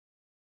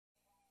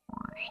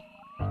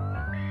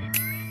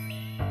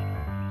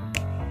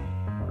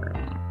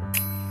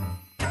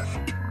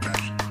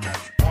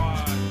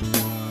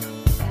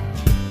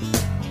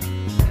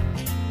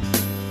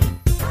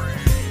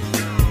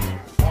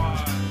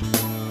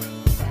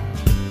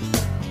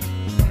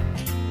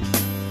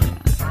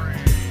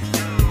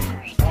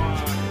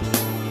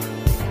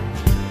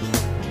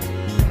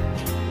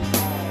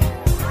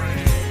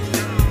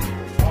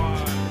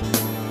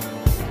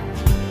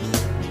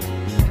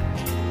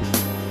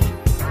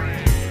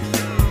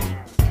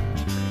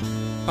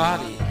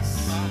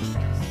Bodies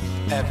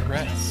at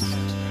rest.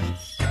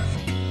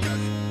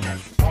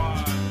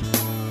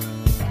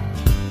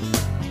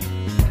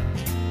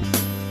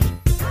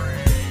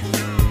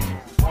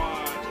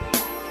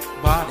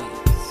 Bodies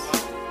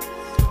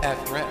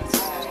at rest.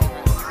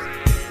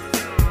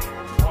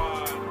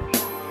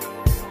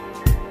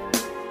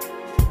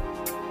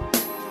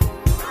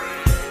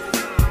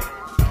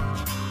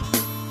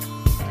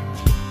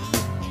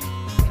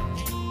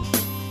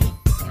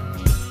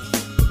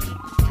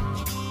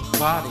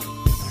 Bodies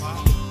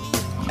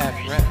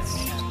at rest.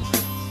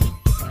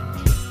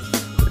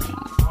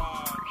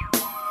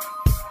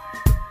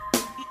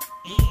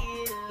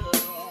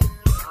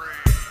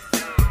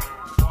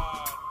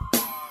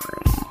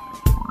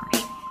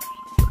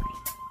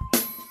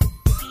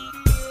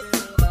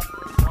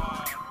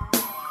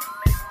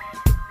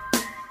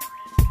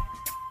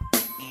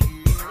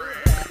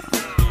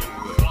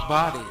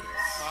 Bodies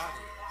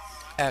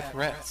at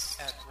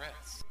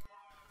rest.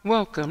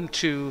 Welcome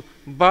to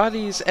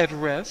Bodies at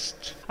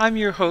Rest. I'm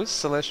your host,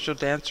 Celestial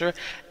Dancer,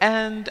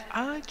 and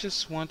I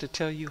just want to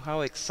tell you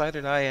how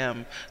excited I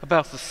am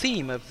about the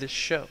theme of this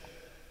show.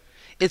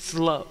 It's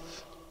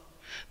love.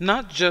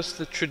 Not just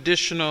the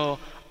traditional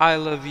I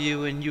love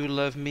you and you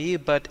love me,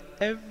 but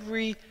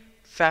every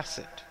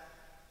facet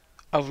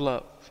of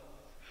love.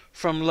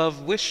 From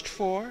love wished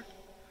for,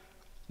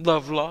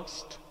 love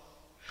lost,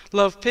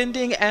 love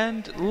pending,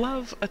 and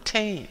love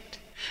attained.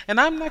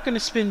 And I'm not going to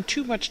spend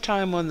too much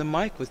time on the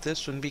mic with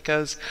this one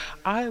because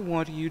I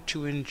want you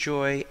to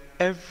enjoy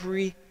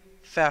every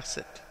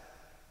facet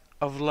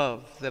of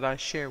love that I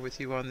share with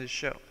you on this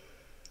show.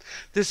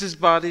 This is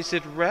Bodies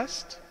at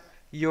Rest,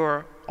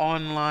 your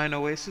online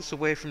oasis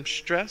away from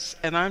stress,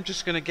 and I'm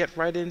just going to get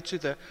right into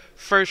the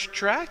first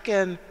track,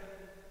 and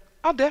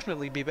I'll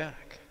definitely be back.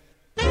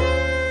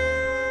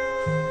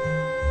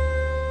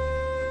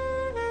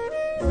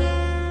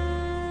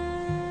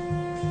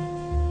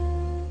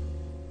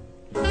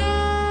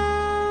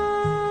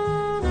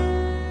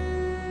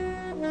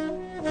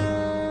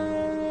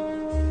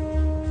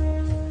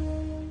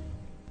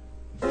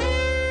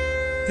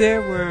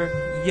 There were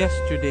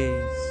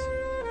yesterdays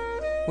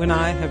when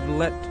I have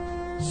let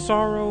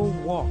sorrow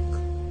walk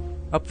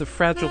up the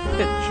fragile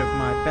pitch of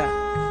my back,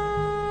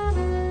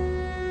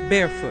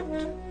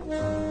 barefoot,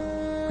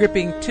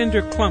 gripping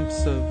tender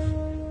clumps of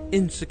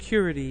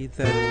insecurity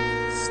that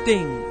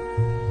sting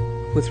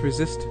with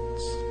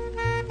resistance.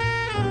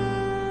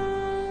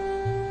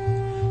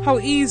 How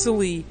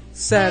easily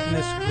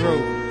sadness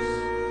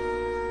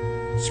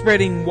grows,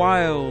 spreading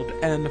wild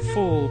and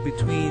full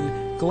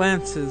between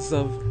glances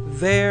of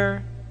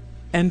there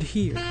and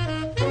here,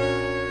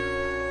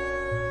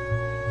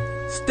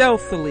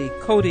 stealthily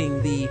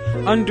coating the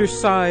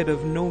underside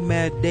of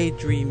nomad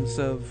daydreams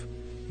of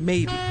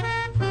maybe,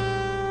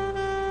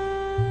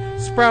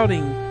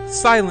 sprouting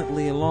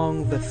silently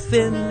along the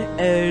thin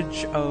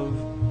edge of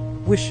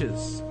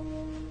wishes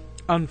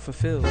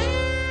unfulfilled.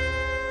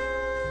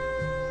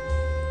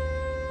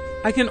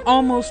 I can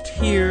almost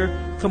hear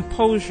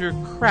composure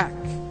crack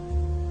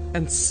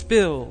and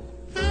spill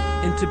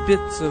into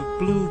bits of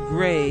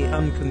blue-gray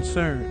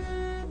unconcern,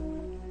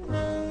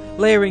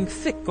 layering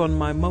thick on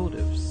my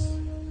motives,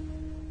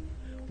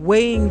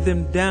 weighing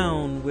them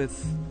down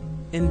with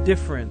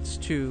indifference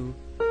to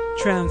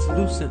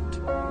translucent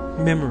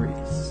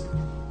memories.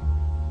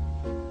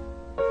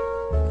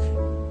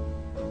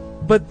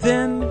 But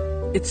then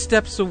it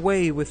steps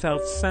away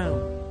without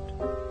sound,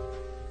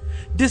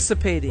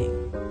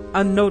 dissipating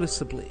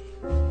unnoticeably,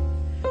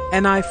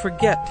 and I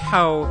forget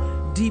how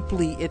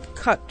deeply it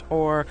cut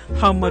or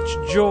how much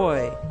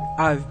joy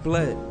I've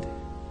bled.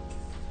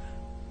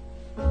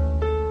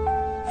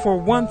 For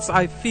once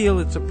I feel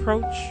its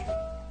approach,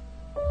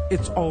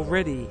 it's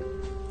already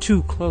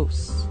too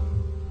close,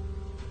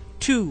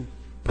 too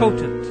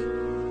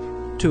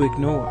potent to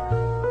ignore.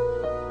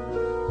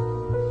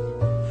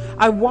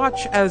 I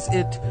watch as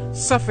it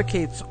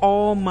suffocates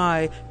all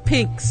my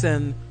pinks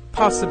and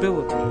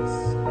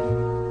possibilities,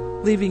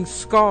 leaving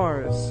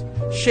scars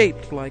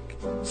shaped like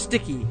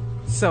sticky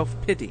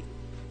self-pity.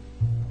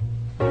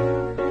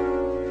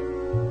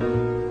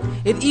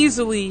 It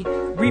easily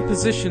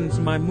repositions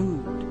my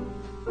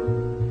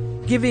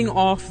mood, giving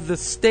off the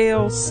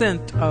stale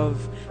scent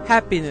of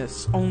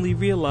happiness only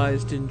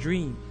realized in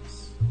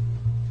dreams,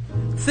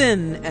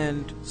 thin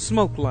and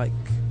smoke-like,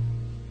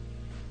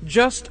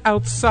 just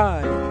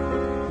outside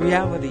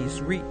reality's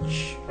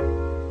reach.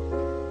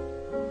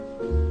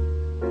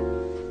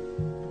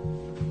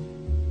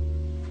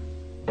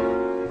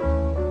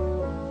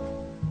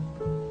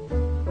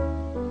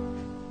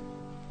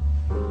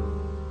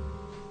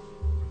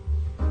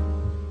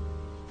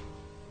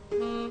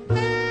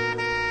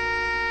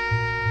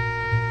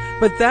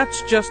 But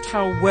that's just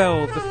how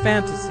well the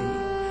fantasy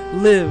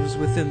lives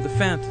within the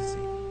fantasy.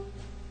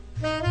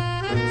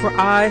 For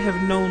I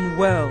have known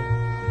well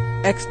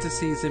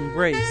ecstasy's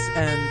embrace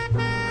and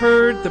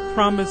heard the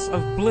promise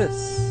of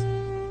bliss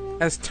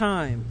as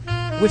time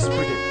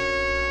whispered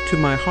it to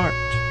my heart.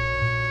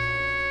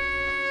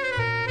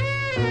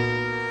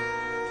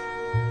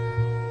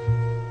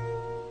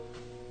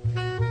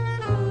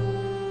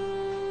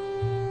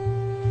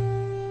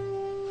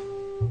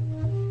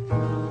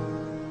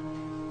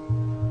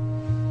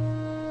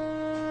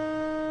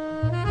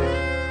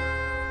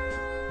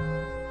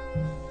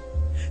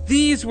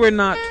 These were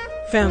not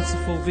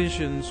fanciful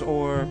visions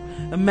or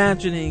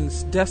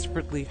imaginings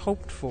desperately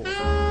hoped for.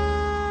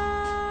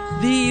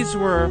 These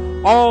were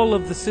all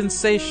of the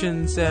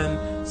sensations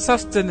and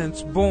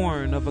sustenance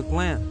born of a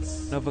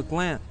glance, a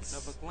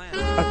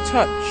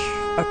touch,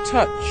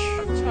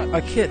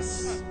 a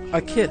kiss,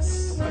 a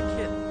kiss.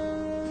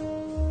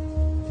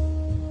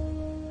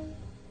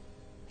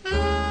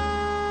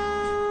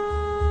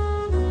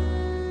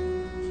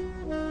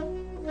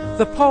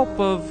 The pulp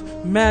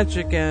of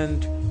magic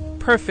and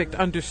perfect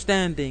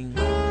understanding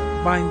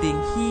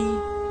binding he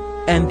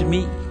and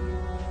me,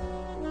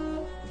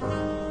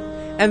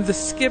 and the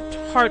skipped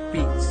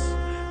heartbeats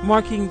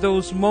marking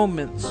those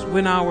moments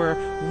when our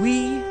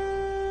we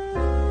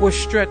was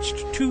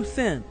stretched too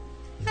thin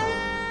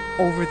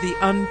over the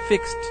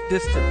unfixed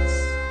distance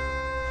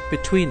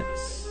between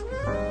us.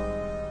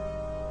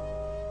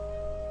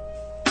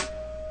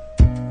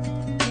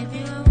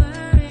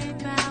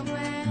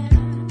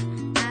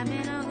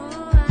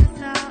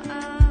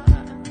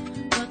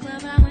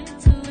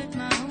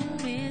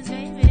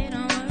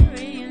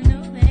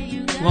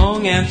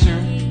 Long answer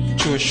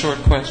to a short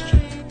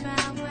question.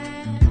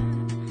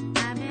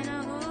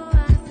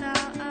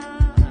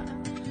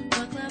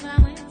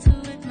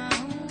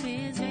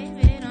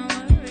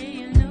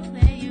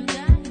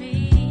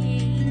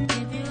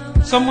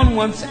 Someone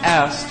once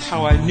asked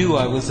how I knew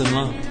I was in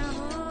love.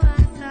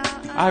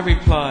 I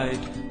replied,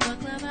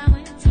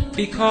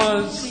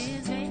 because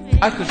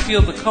I could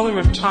feel the color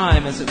of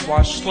time as it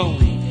washed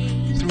slowly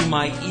through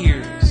my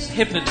ears,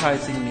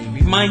 hypnotizing me,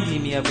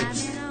 reminding me of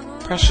its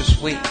precious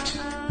weight.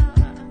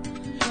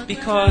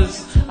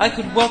 Because I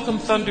could welcome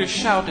thunder's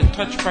shout and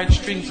touch bright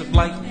strings of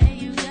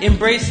lightning,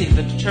 embracing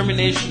the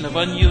determination of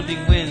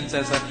unyielding winds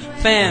as a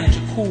fan to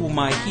cool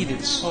my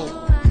heated soul.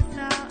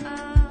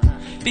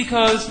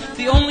 Because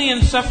the only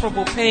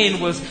insufferable pain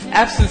was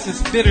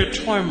absence's bitter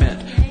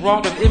torment,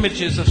 wrought of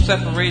images of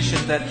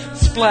separation that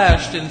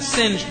splashed and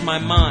singed my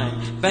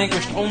mind,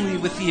 vanquished only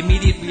with the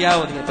immediate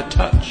reality of a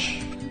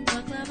touch.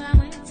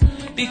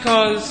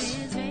 Because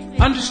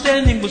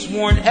understanding was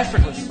worn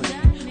effortlessly,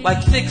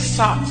 like thick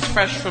socks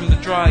fresh from the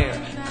dryer,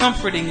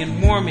 comforting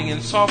and warming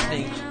and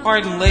softening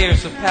hardened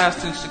layers of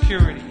past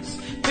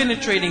insecurities,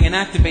 penetrating and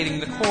activating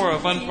the core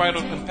of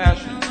unbridled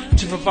compassion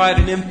to provide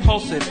an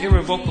impulsive,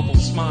 irrevocable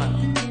smile.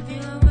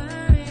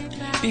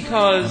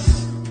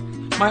 Because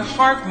my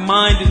heart,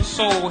 mind, and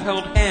soul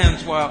held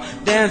hands while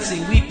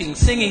dancing, weeping,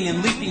 singing,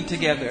 and leaping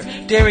together,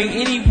 daring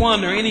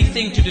anyone or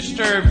anything to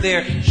disturb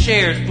their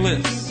shared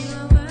bliss.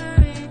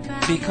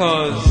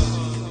 Because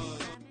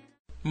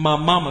my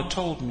mama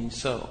told me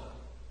so.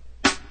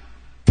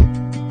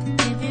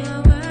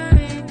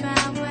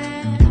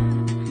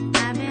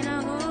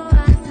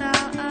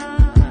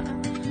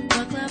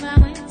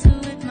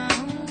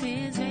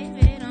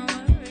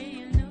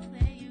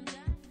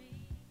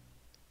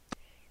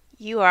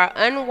 You are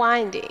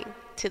unwinding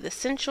to the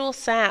sensual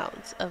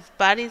sounds of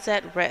Bodies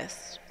at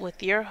Rest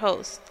with your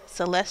host,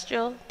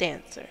 Celestial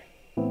Dancer.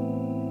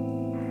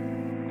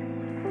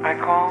 I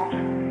called,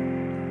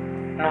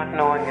 not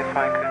knowing if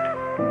I could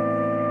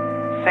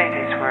say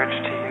these words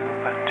to you,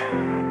 but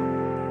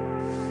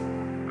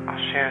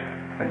I'll share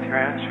them with your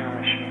answering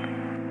machine.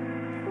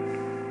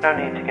 No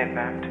need to get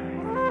back to me.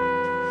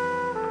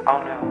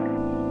 I'll know.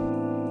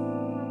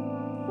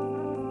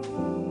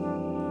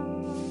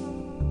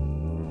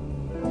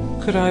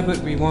 Could I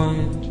but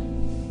rewind,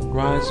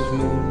 rise of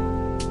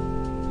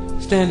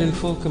moon, stand in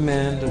full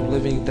command of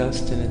living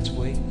dust in its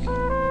wake,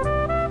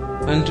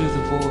 undo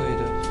the void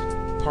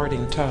of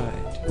parting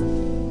tide,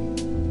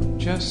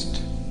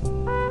 just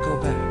go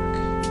back,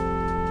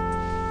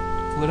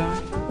 would I?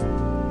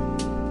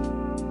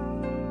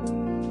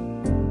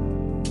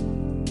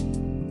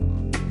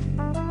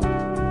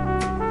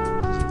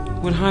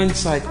 Would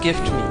hindsight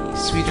gift me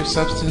sweeter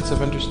substance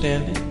of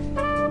understanding?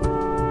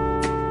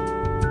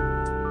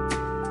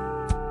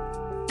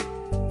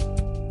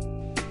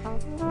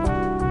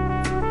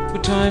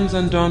 Would time's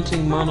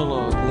undaunting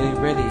monologue lay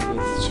ready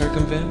with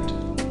circumvent?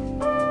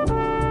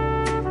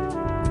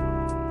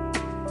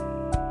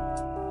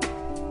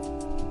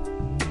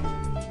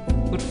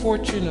 Would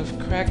fortune of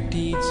cracked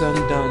deeds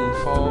undone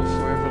fall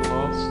forever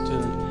lost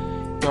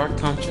in dark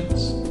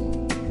conscience?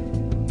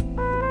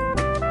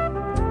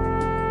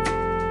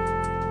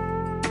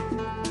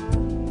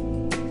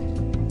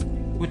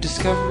 Would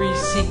discovery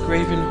seek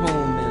graven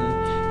home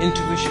and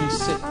intuition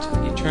sit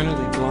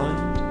eternally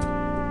blind?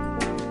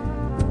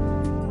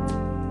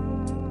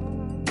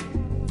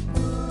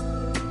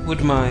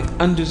 Would my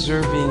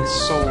undeserving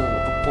soul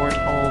abort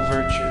all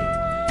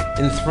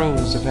virtue in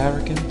throes of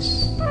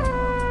arrogance?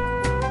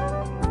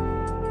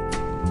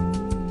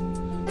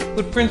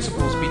 Would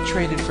principles be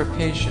traded for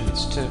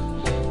patience to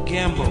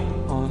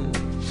gamble on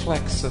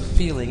flecks of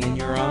feeling in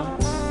your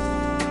eyes?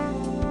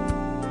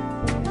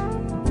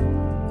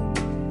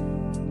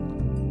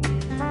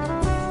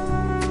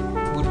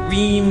 Would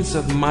reams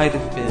of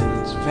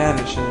might-have-beens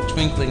vanish in a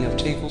twinkling of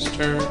tables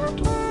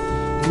turned,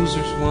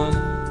 losers won,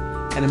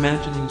 and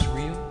imaginings real?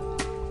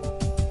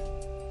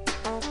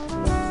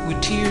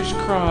 Would tears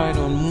cried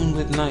on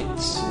moonlit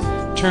nights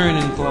turn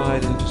and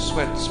glide into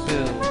sweat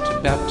spilled to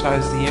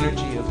baptize the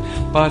energy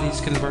of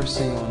bodies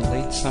conversing on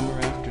late summer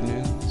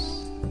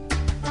afternoons?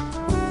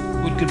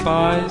 Would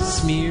goodbyes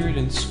smeared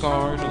and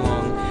scarred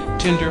along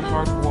tender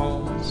heart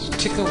walls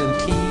tickle and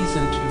tease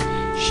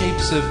into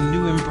shapes of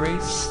new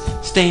embrace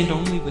stained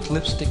only with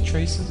lipstick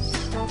traces?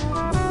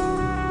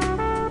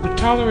 Would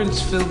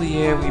tolerance fill the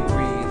air we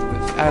breathe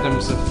with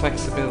atoms of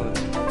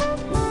flexibility,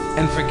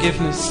 and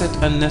forgiveness set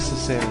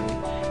unnecessarily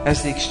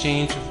as the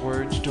exchange of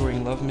words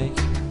during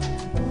lovemaking?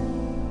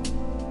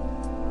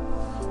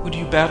 Would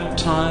you battle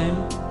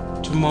time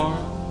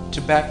tomorrow to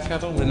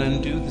backpedal and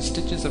undo the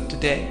stitches of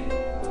today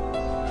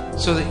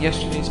so that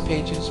yesterday's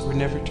pages were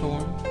never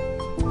torn?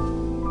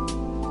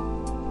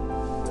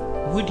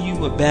 Would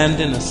you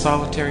abandon a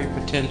solitary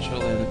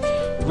potential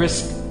and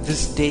risk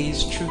this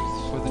day's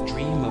truth for the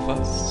dream of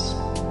us?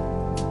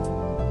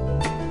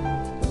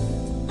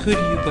 Could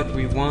you but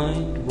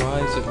rewind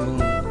rise of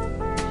moon,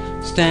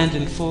 stand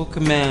in full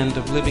command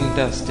of living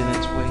dust in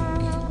its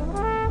wake,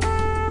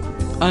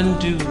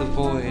 undo the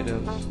void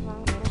of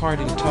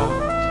parting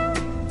tide,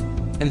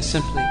 and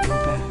simply go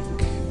back?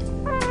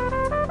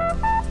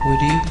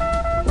 Would you?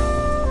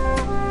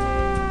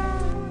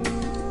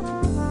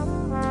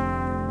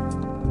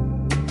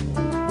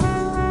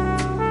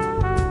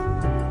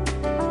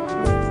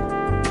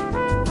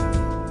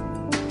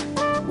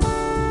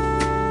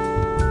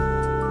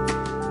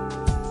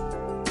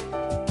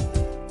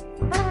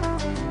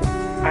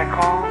 I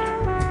called,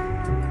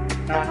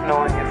 not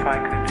knowing if I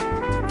could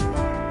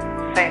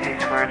say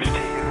these words to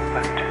you,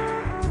 but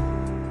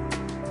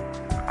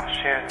I'll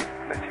share them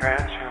with your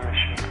answering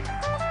machine.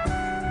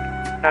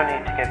 No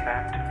need to get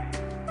back to me.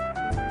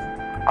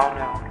 I'll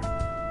know.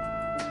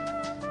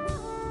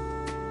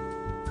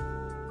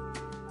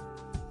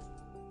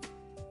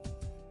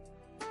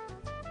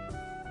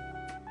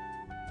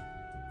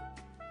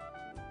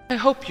 I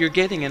hope you're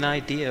getting an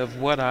idea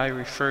of what I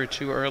referred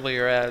to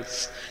earlier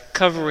as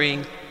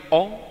covering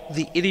all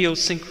the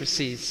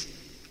idiosyncrasies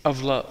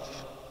of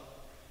love.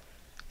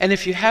 And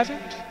if you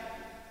haven't,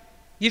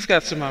 you've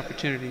got some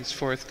opportunities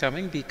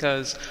forthcoming,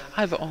 because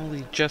I've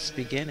only just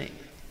beginning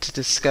to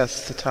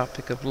discuss the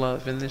topic of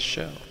love in this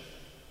show.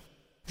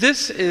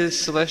 This is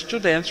Celestial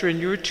Dancer, and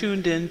you're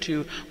tuned in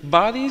to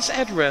Bodies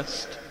at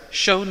Rest,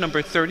 show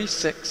number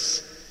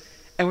 36,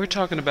 and we're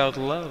talking about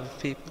love,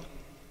 people.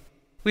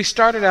 We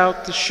started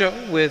out the show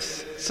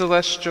with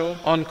Celestial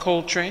on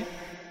Coltrane,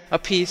 a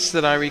piece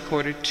that I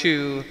recorded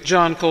to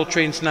John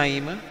Coltrane's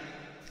Naima.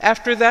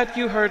 After that,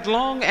 you heard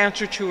Long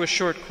Answer to a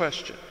Short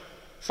Question.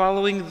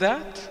 Following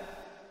that,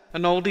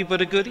 an oldie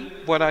but a goodie,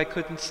 What I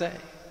Couldn't Say.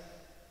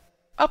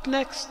 Up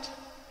next,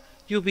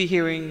 you'll be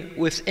hearing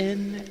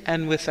Within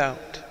and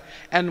Without.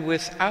 And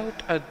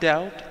without a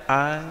doubt,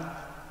 I'll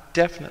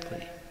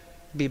definitely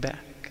be back.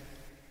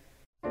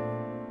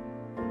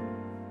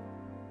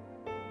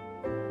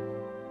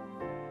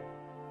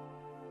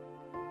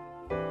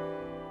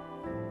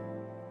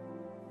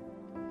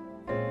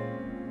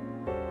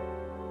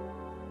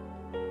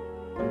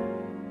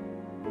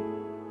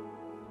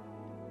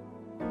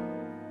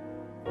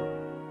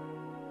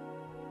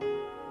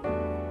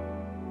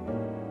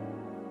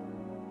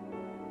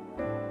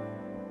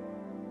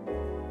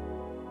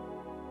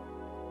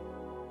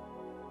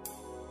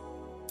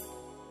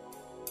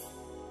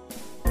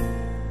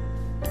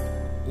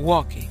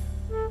 Walking.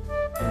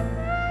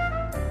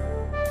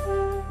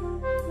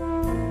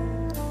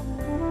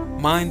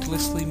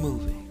 Mindlessly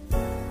moving.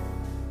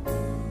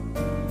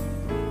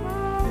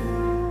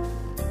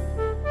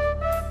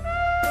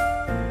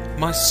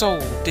 My soul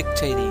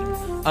dictating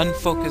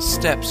unfocused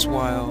steps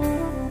while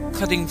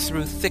cutting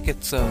through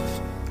thickets of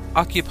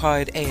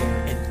occupied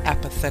air in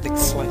apathetic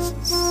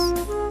slices.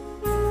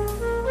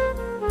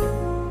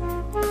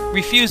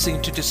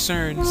 Refusing to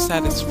discern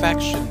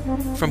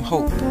satisfaction from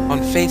hope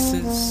on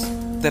faces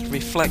that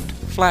reflect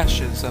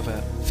flashes of a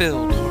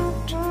filled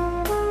heart.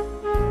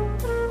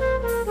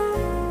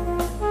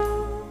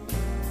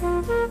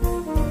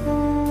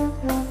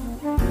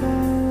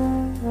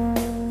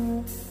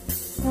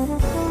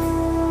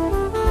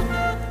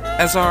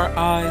 As our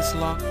eyes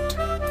locked,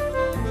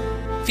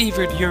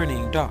 fevered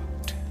yearning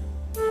docked,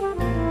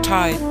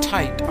 tied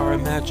tight our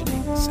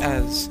imaginings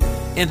as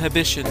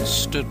inhibitions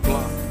stood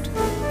blocked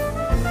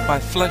by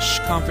flesh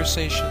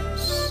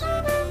conversations,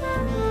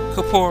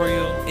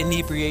 corporeal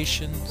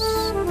inebriations,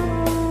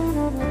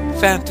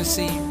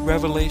 fantasy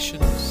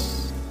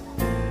revelations,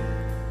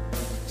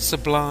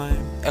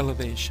 sublime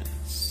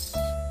elevations.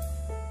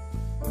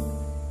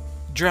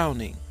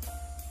 drowning,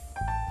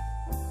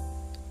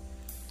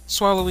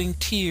 swallowing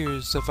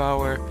tears of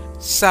our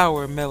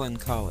sour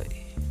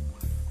melancholy,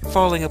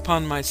 falling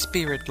upon my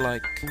spirit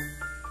like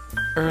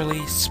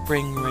early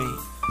spring rain.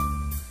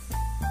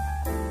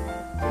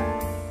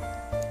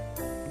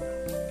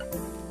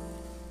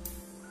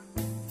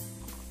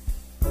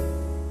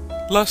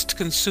 Lust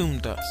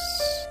consumed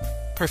us,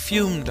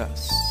 perfumed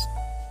us,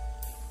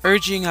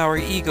 urging our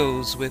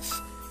egos with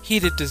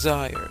heated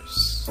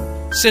desires,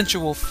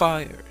 sensual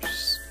fires,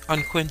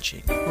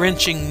 unquenching,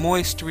 wrenching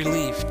moist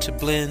relief to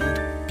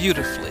blend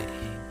beautifully,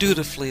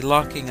 dutifully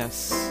locking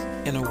us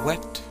in a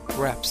wet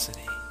rhapsody.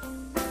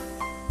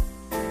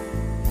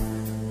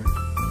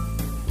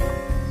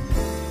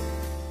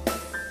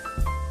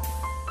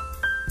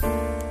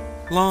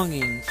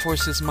 Longing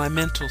forces my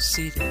mental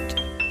seated,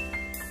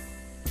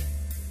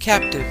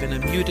 captive in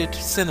a muted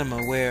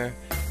cinema where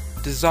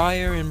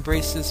desire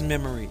embraces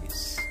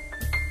memories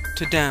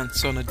to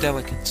dance on a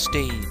delicate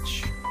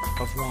stage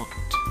of want.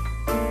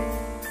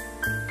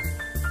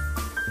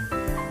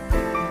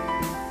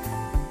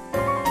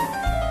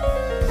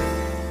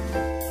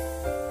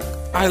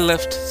 I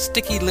left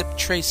sticky lip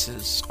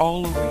traces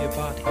all over your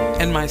body,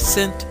 and my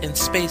scent in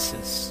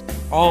spaces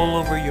all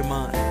over your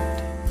mind.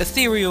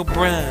 Ethereal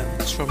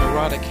brands from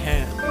erotic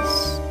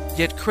hands,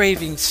 yet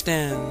craving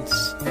stands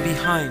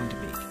behind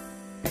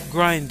me,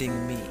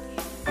 grinding me,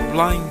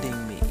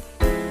 blinding me,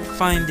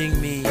 finding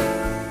me,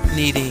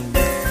 needing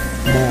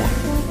more.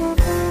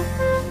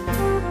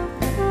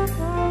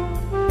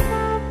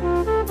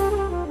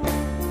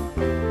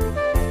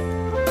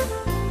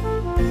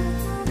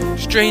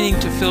 Straining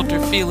to filter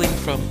feeling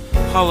from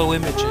hollow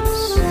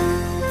images,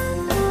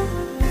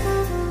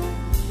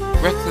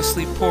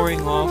 recklessly pouring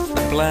off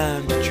the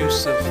bland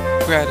juice of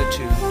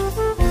gratitude,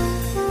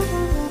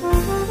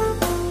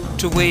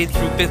 to wade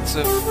through bits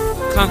of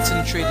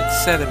concentrated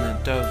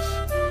sediment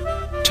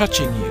of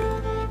touching you.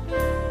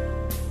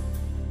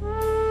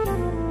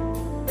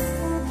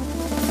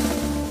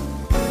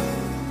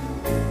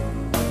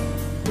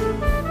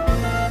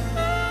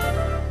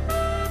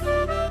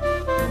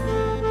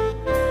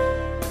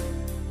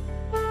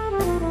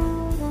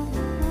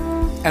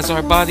 As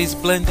our bodies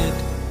blended,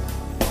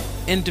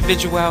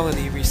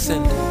 individuality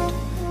rescinded,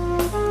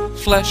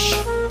 flesh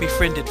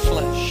befriended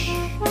flesh,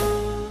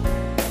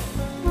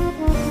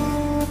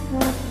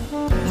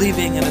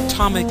 leaving an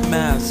atomic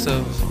mass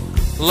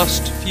of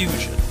lust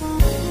fusion,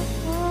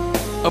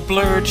 a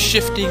blurred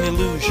shifting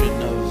illusion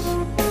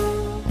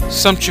of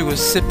sumptuous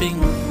sipping,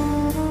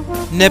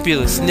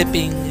 nebulous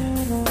nipping,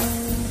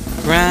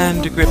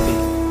 grand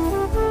gripping,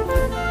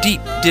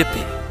 deep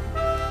dipping,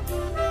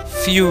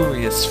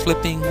 furious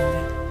flipping,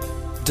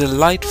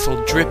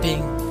 delightful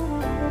dripping,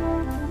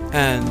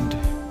 and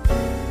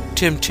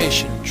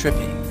temptation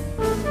tripping.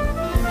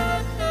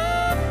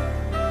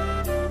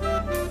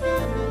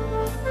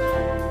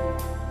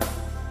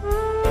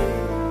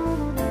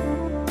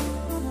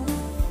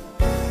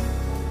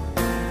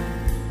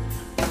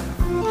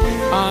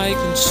 I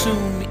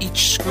consume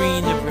each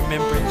screen of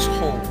remembrance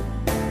whole,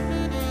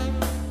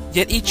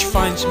 yet each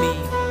finds me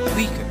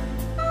weaker,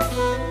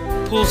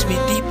 pulls me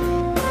deeper,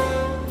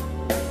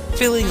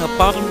 filling a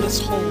bottomless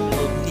hole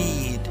of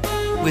need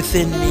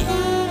within me,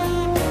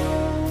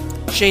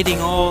 shading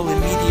all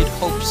immediate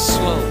hopes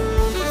slow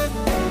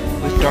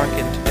with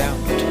darkened doubt.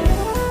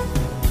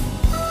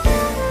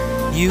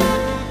 You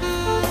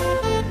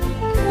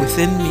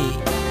within me,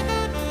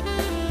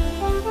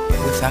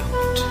 without.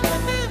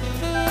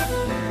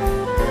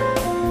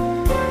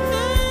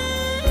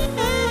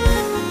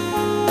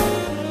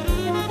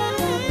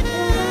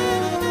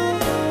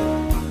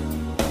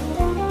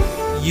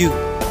 You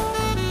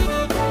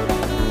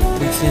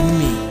within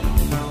me,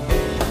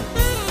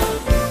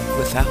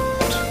 without.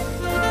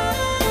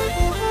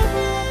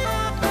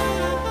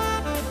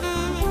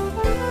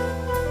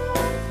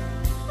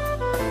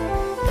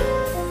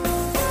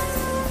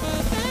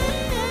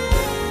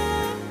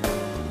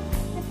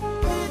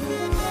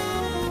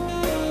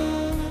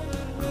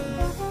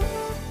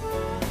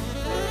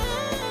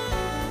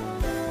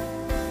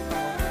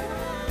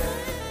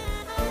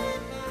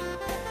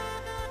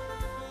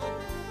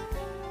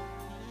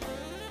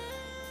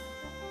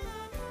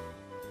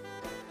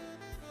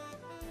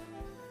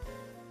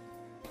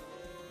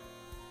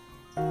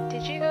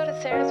 Did you go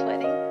to Sarah's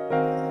wedding?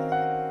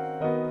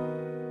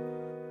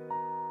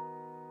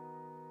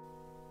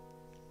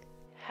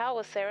 How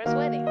was Sarah's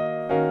wedding?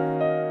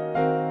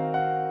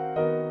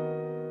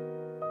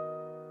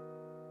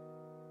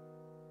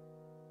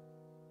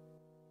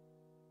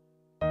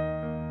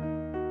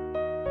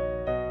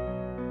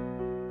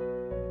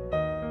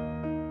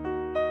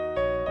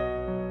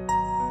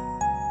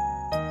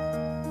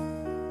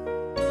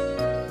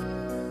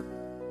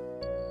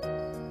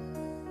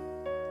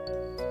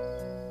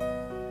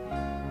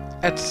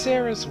 At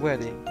Sarah's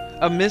wedding,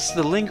 amidst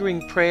the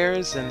lingering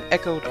prayers and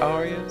echoed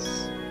arias,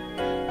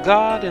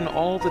 God and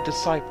all the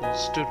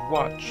disciples stood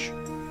watch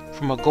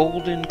from a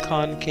golden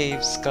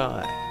concave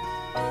sky.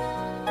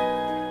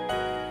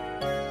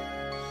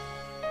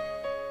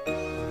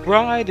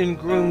 bride and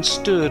groom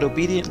stood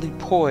obediently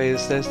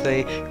poised as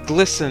they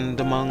glistened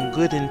among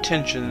good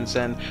intentions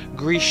and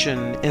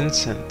Grecian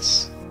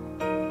incense.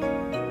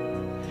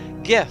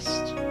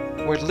 Guests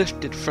were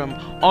lifted from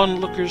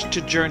onlookers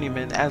to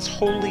journeymen as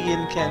holy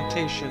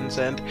incantations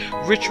and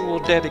ritual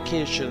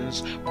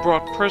dedications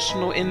brought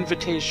personal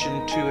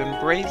invitation to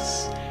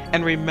embrace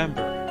and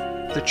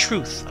remember the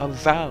truth of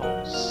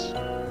vows.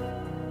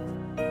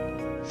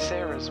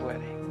 Sarah's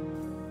wedding.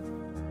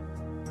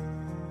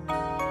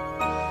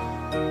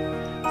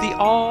 The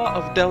awe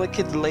of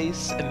delicate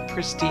lace and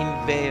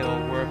pristine veil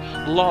were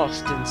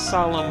lost in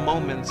solemn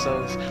moments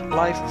of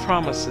life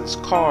promises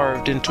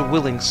carved into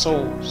willing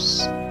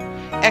souls,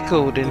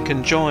 echoed in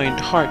conjoined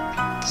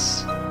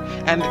heartbeats,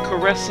 and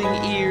caressing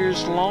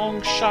ears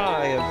long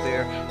shy of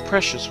their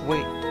precious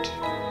weight.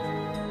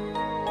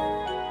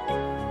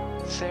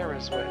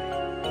 Sarah's wedding.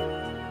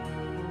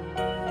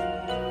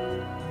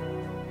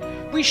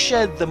 We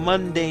shed the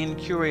mundane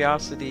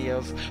curiosity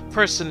of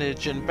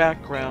personage and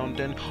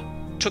background and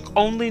took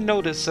only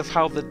notice of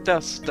how the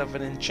dust of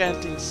an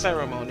enchanting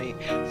ceremony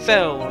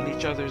fell on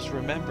each other's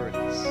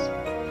remembrance,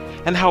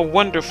 and how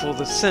wonderful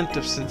the scent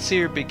of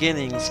sincere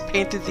beginnings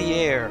painted the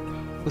air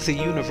with a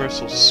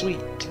universal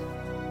sweet.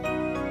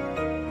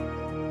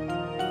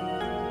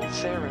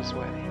 Sarah's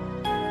wedding.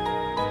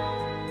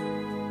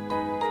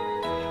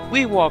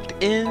 We walked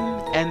in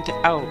and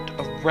out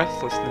of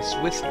breathlessness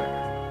with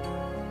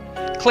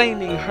her,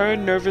 claiming her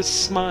nervous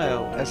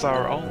smile as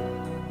our own,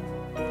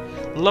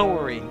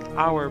 lowering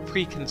our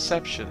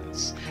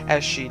preconceptions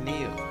as she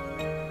kneeled.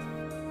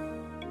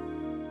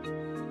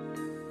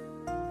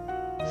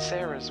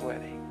 Sarah's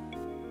wedding.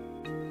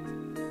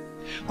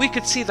 We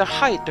could see the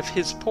height of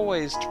his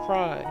poised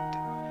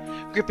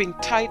pride, gripping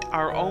tight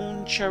our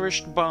own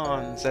cherished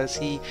bonds as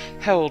he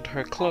held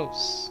her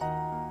close,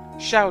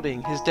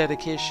 shouting his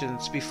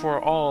dedications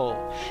before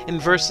all in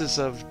verses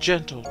of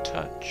gentle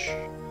touch.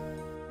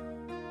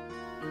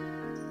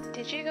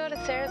 Did you go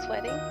to Sarah's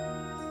wedding?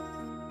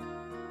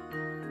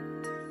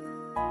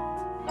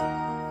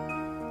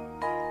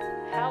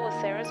 How was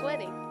Sarah's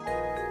wedding?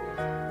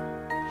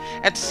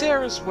 At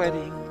Sarah's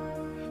wedding,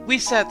 we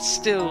sat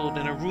stilled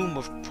in a room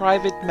of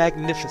private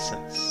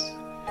magnificence,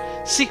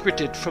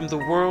 secreted from the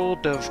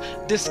world of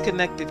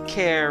disconnected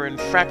care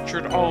and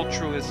fractured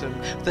altruism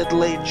that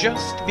lay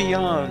just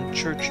beyond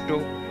church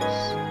doors,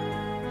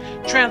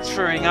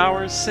 transferring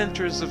our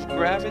centers of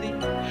gravity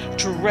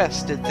to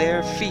rest at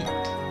their feet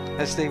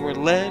as they were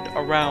led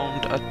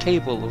around a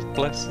table of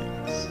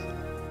blessings.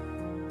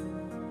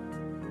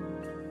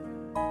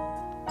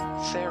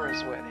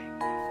 Sarah's wedding.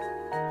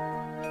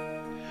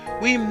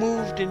 We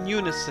moved in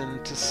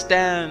unison to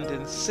stand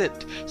and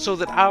sit so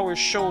that our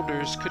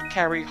shoulders could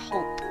carry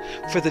hope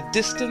for the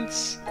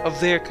distance of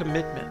their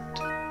commitment,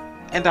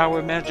 and our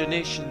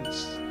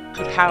imaginations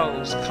could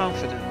house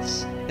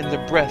confidence in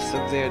the breath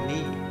of their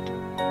need.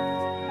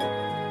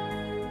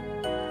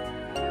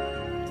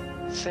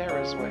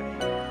 Sarah's wedding.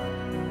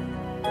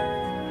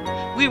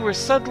 We were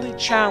suddenly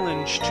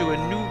challenged to a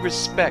new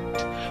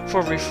respect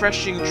for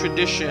refreshing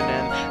tradition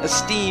and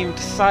esteemed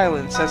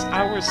silence as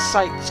our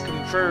sights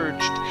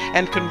converged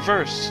and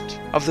conversed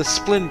of the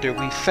splendor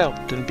we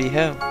felt and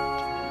beheld.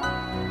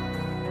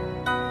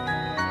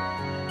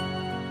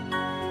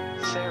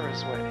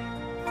 Sarah's wedding.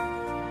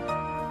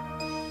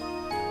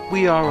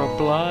 We are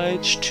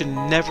obliged to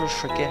never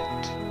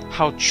forget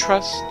how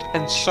trust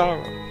and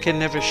sorrow can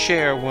never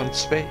share one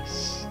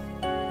space.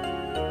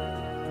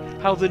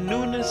 How the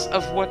newness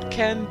of what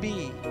can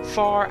be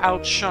far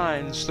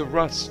outshines the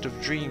rust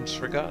of dreams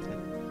forgotten.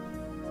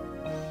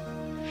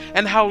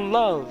 And how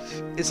love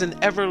is an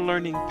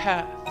ever-learning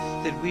path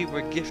that we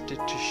were gifted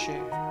to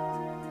share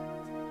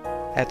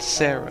at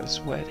Sarah's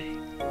wedding.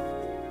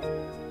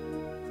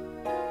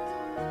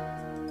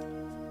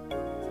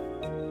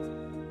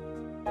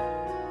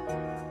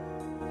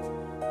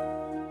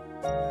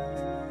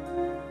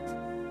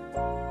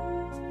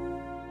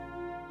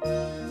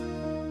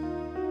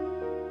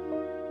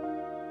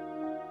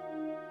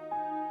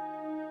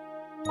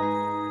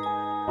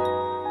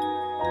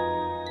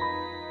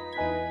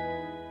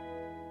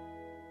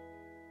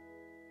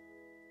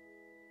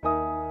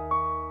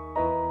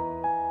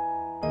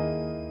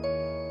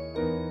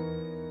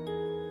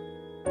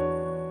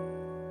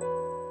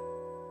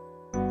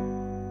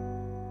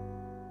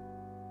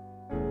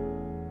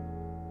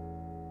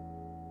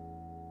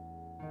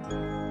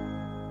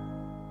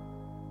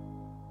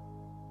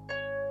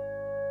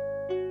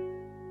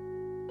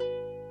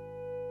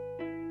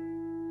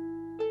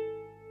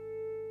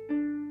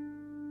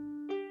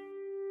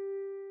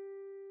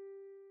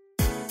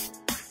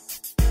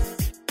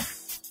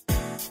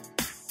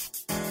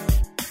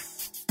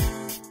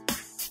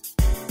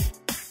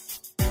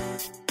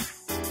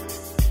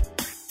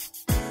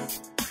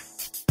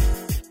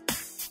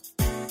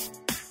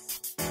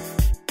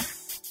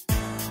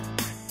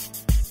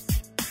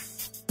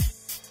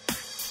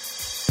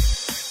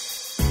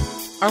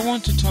 I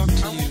want to talk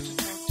to you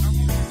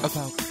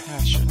about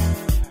passion.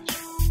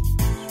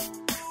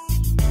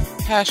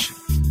 Passion.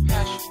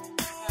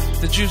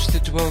 The juice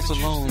that dwells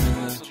alone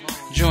in the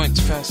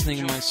joints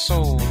fastening my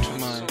soul to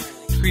my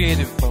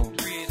creative bone,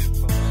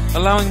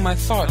 allowing my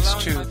thoughts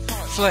to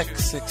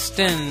flex,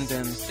 extend,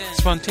 and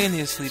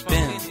spontaneously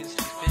bend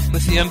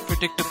with the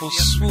unpredictable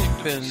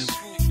swoop and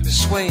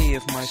sway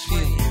of my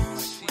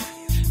feelings.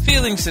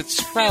 Feelings that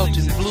sprout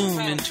and bloom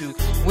into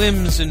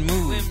whims and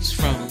moods,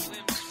 from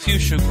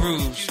fuchsia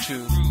grooves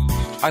to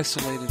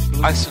isolated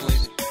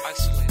blues.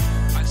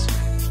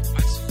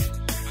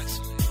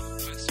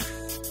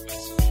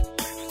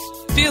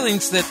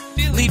 Feelings that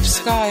leap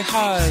sky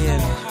high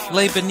and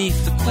lay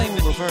beneath the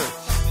cool of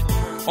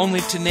earth,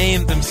 only to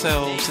name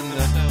themselves in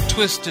the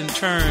twists and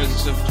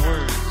turns of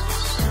words.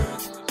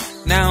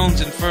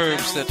 Nouns and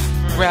verbs that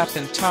wrap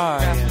and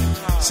tie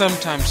and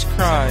sometimes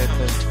cry,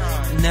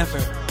 but never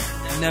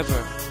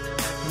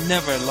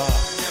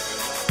lie.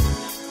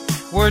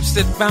 Words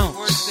that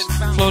bounce,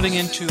 floating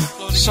into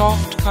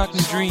soft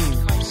cotton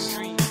dreams,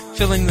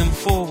 filling them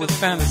full with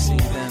fantasy,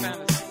 then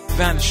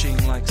vanishing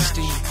like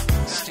steam.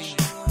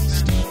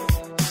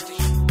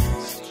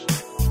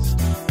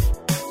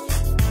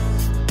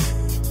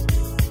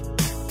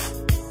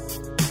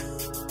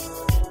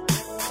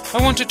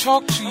 I want to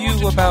talk to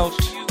you about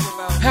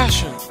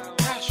passion,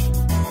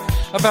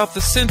 about the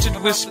scented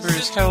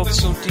whispers held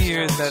so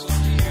dear that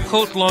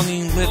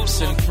coat-longing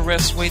lips and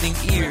caress-waiting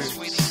ears,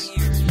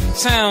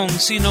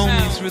 sounds seen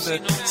only through the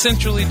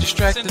centrally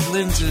distracted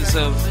lenses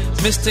of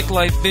mystic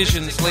light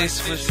visions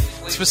laced with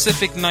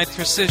specific night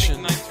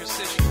precision,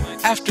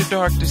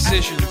 after-dark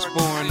decisions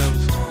born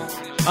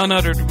of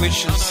unuttered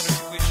wishes,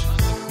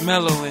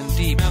 mellow and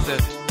deep,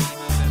 that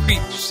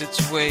creeps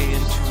its way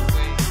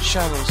into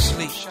shallow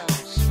sleep,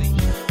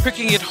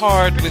 pricking it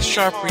hard with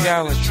sharp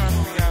reality,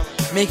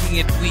 making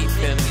it weep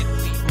and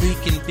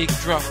leak in big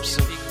drops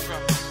of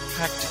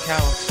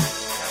practicality.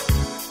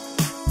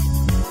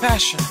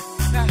 Passion,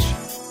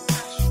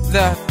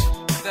 that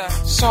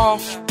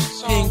soft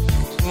pink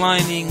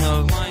lining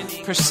of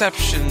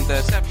perception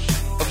that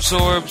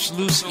absorbs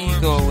loose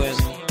ego and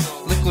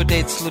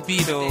liquidates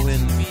libido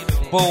in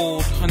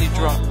bold honey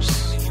drops.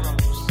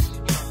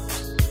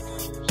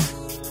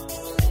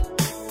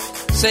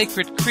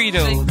 Sacred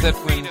credo that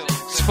when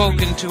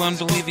spoken to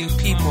unbelieving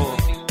people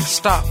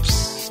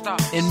stops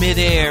in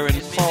midair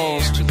and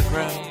falls to the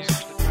ground,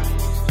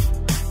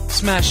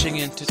 smashing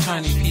into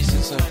tiny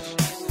pieces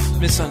of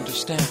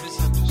misunderstanding.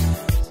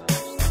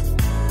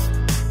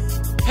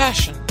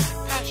 Passion,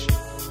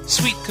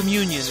 sweet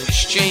communion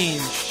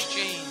exchanged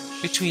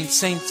between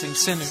saints and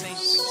sinners,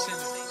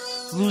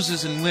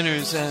 losers and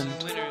winners, and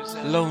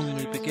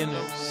lonely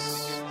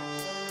beginners.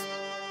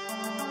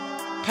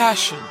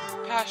 Passion,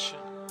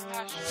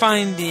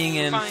 finding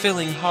and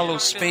filling hollow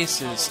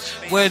spaces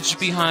wedged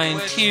behind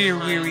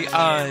tear-weary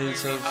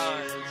eyes of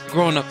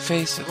grown-up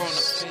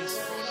faces.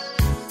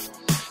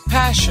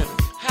 Passion,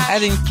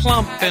 adding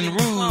plump and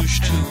rouge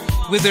to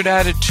withered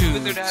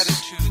attitudes,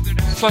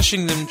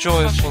 flushing them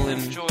joyful in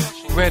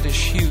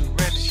reddish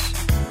hues.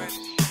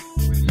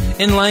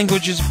 In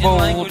languages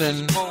bold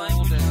and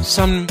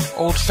some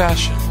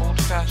old-fashioned,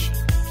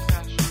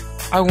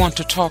 I want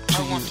to talk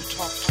to you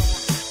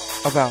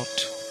about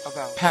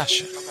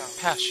passion.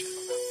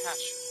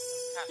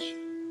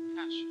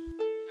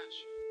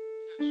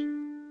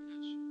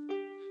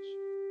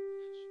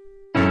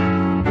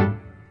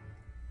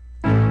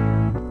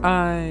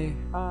 I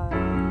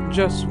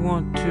just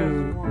want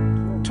to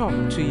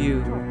talk to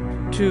you,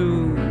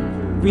 to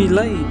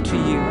relay to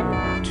you,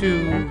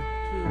 to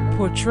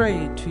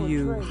portray to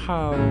you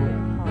how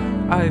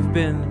I've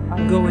been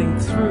going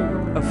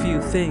through a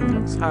few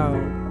things, how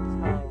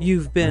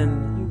you've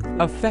been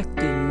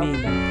affecting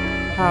me,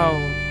 how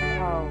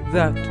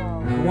that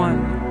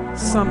one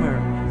summer,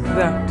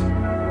 that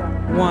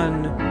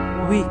one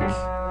week,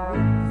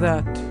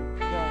 that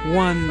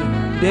one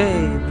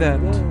day, that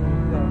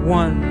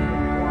one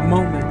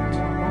moment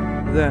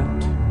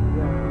that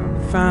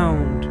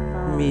found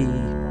me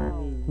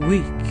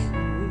weak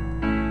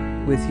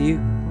with you.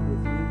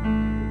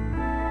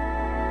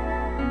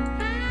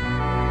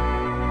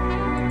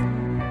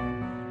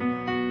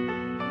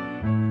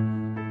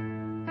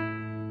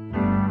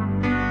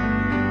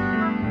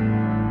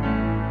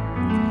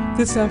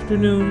 This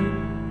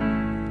afternoon,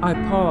 I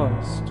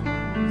paused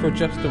for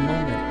just a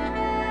moment,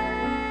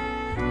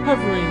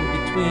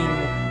 hovering between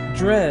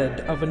dread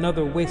of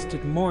another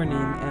wasted morning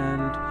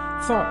and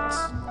thoughts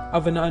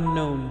of an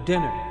unknown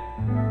dinner.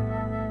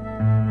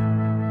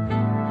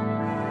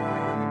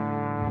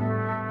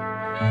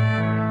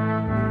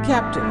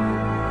 Captive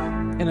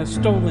in a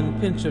stolen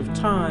pinch of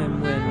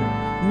time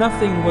when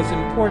nothing was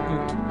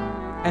important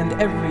and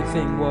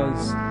everything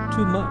was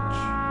too much.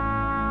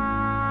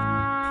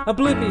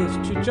 Oblivious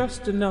to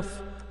just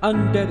enough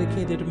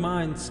undedicated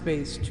mind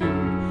space to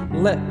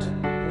let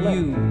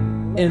you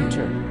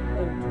enter.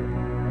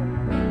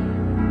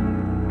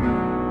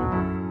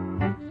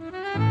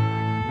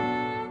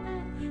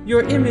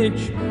 Your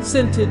image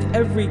scented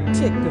every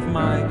tick of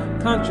my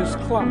conscious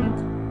clock,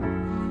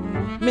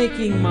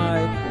 making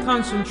my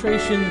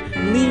concentration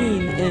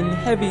lean in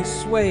heavy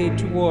sway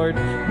toward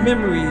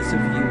memories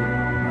of you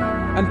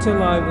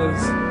until I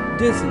was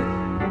dizzy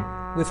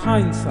with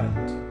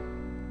hindsight.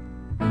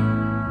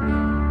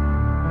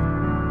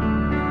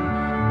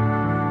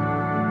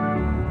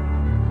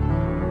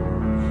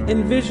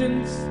 In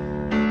visions,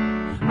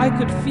 I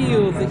could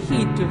feel the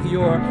heat of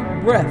your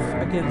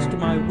breath against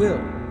my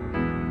will,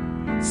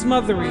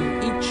 smothering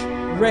each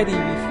ready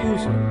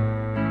refusal,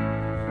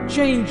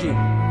 changing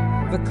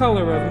the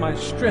color of my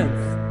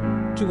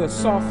strength to a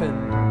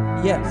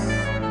softened yes.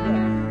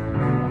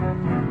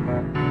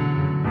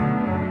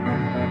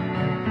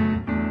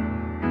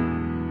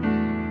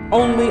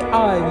 Only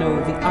I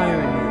know the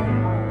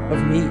irony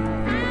of me.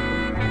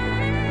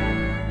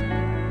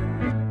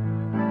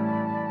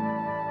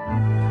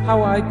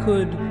 How I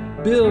could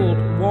build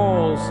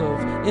walls of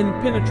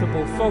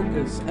impenetrable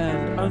focus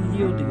and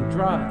unyielding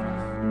drive,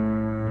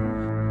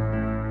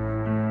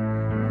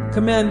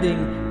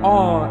 commanding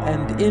awe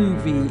and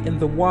envy in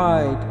the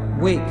wide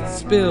wake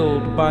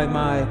spilled by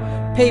my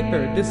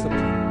paper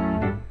discipline.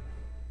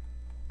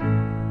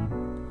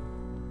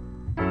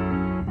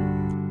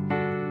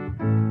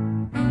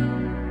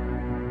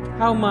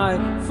 How my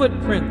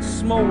footprints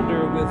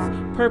smolder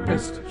with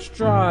purposed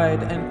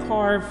stride and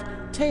carve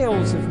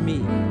tales of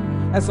me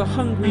as a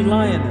hungry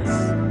lioness,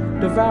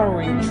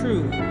 devouring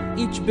true,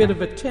 each bit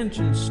of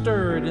attention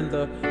stirred in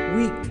the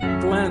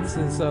weak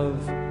glances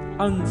of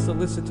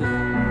unsolicited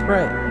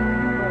prey.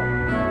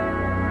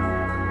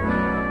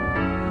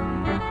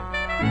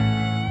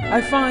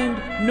 I find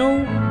no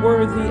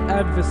worthy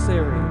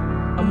adversary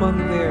among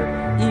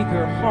their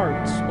eager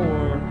hearts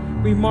or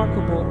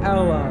remarkable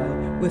ally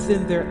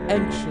within their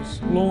anxious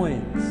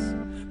loins,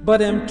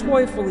 but am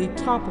toyfully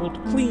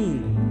toppled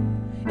clean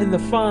in the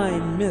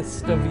fine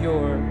mist of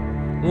your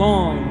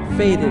long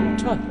faded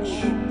touch.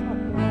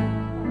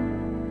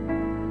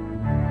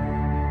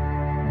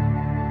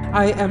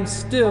 I am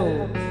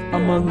still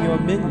among your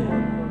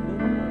minion.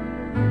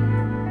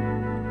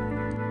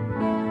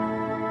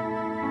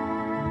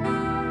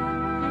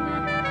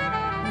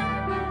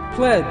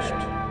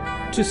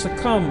 Pledged to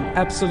succumb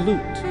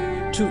absolute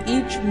to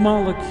each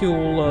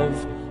molecule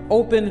of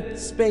open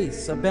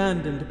space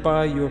abandoned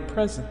by your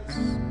presence.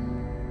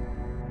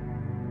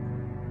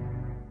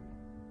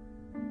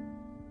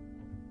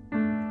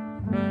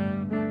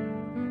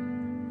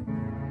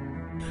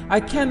 I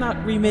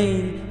cannot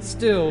remain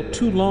still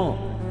too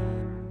long,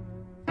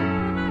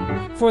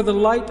 for the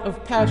light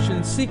of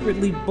passion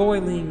secretly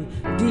boiling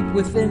deep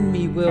within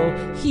me will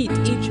heat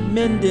each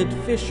mended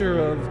fissure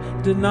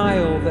of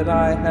denial that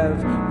I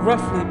have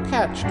roughly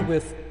patched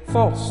with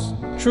false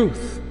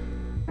truth.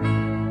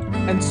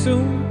 And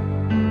soon,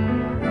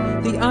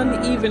 the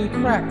uneven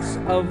cracks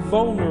of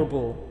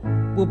vulnerable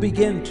will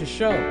begin to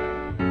show,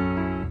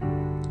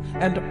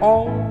 and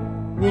all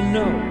will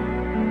know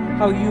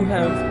how you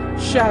have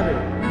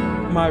shattered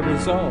my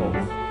resolve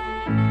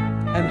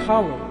and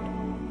hollowed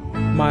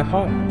my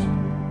heart,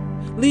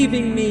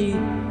 leaving me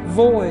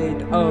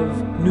void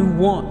of new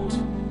want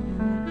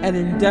and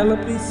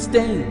indelibly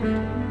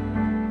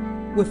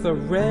stained with a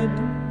red,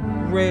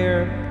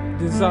 rare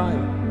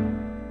desire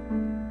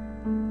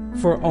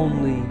for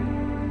only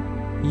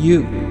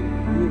you.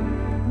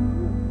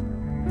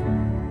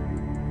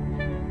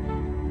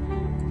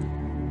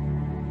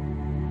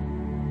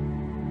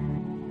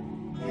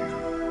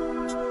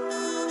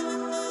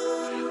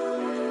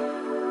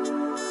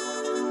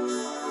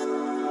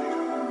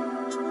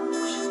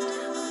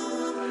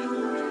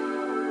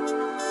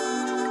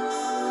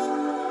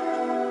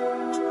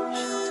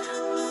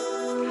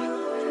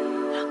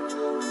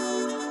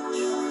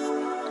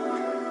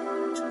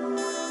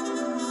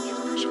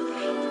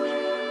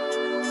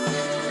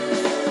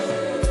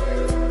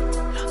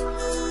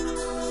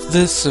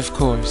 This, of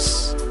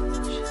course,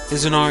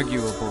 is an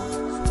arguable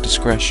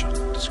discretion.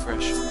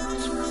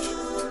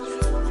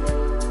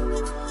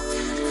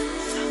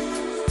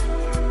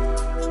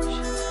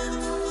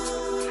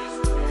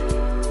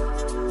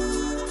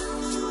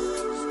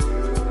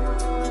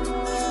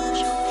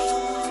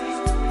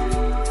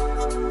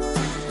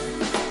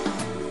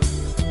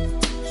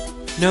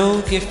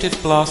 No gifted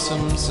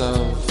blossoms of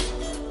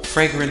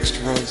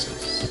fragranced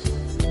roses,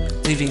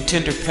 leaving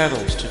tender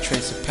petals to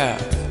trace a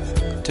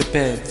path to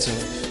beds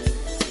of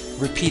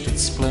repeated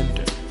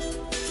splendor.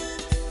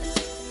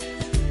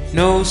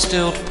 No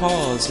stilled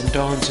pause in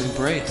dawn's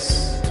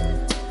embrace,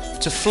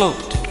 to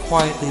float and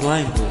quietly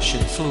languish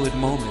in fluid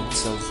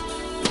moments of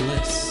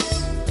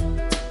bliss.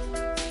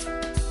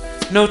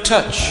 No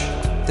touch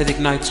that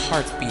ignites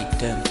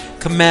heartbeat and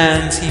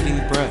commands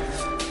heaving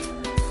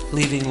breath,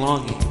 leaving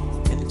longing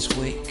in its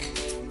wake.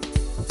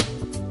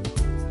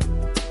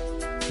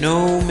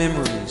 No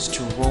memories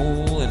to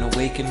roll and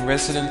awaken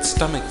resident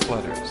stomach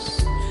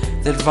flutters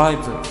that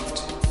vibrate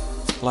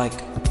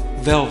like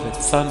velvet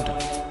thunder.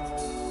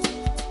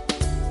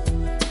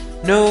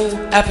 No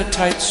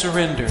appetite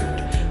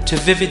surrendered to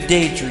vivid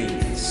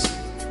daydreams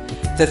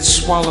that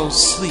swallow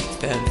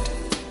sleep and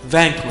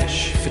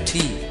vanquish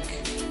fatigue.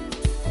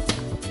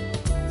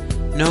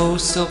 No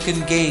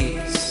silken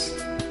gaze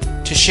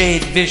to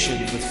shade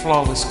vision with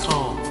flawless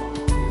calm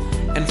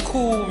and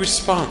cool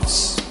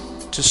response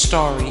to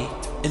starry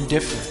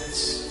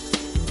indifference.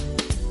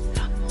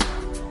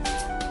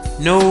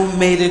 no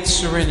mated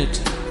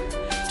serenity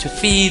to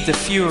feed the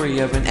fury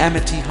of an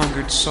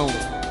amity-hungered soul,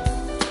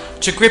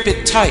 to grip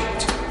it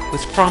tight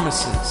with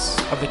promises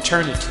of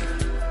eternity.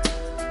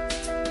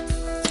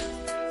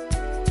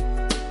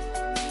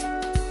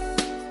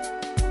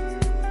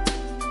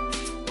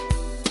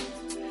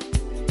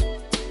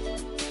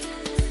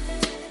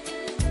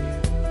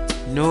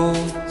 No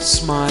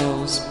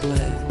smiles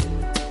bled,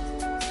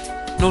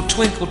 no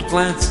twinkled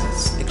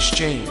glances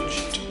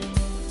exchanged,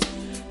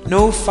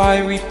 no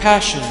fiery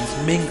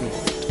passions mingled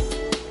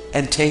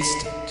and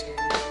tasted,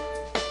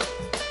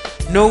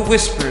 no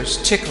whispers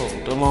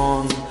tickled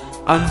along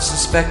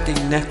unsuspecting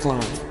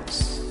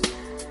necklines,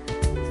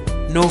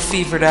 no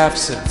fevered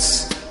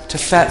absence to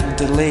fatten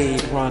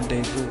delayed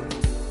rendezvous.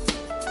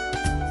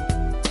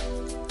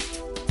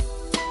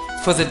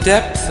 For the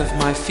depth of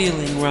my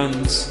feeling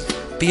runs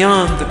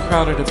beyond the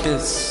crowded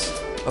abyss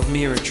of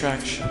mere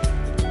attraction,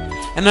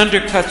 and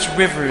undercuts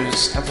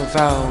rivers of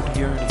avowed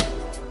yearning,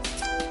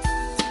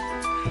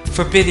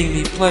 forbidding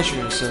me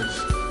pleasures of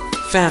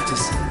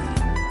fantasy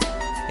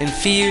and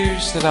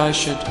fears that I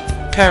should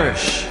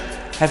perish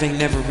having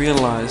never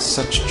realized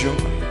such joy.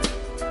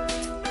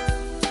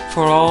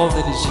 For all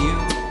that is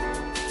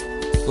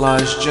you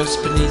lies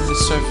just beneath the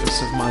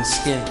surface of my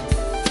skin,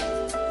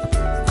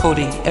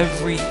 coating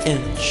every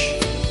inch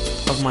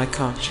of my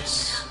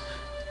conscience.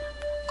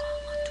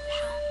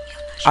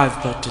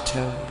 I've but to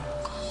tell you.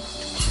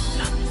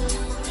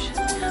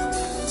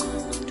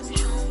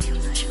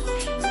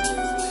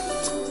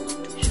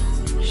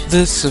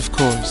 This, of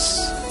course,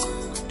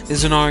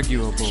 is an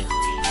arguable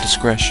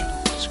discretion.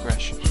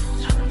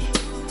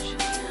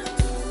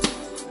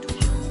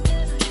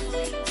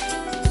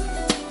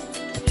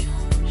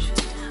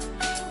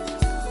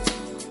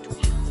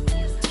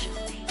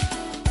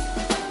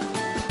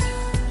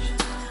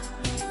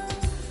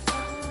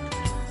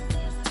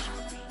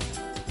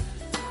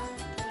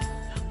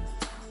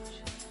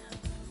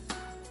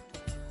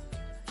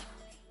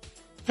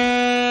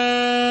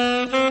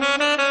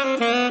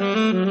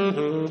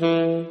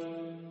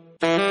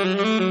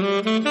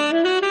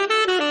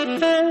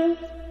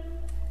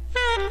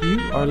 You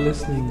are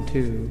listening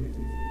to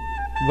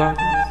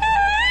Bodies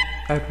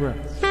at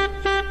Rest.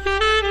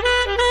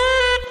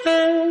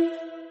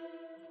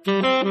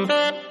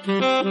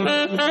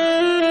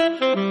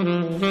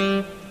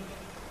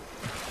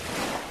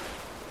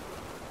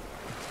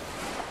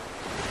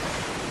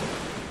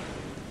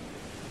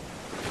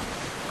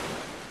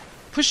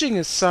 Pushing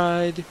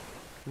aside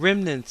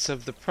remnants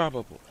of the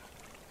probable,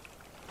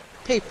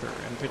 paper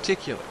in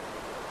particular,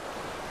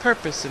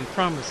 purpose and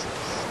promises,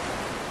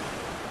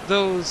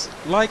 those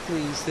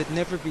likelies that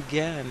never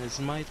began as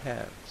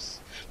might-haves,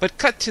 but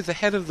cut to the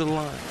head of the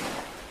line,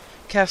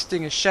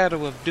 casting a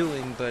shadow of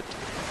doing, but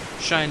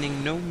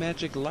shining no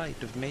magic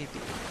light of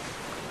maybe,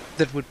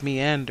 that would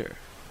meander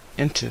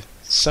into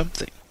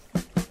something.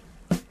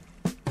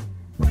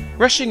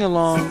 Rushing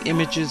along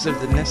images of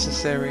the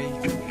necessary,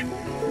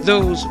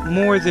 those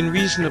more than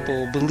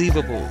reasonable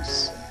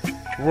believables,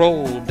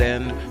 rolled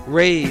and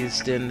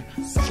raised in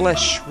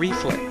flesh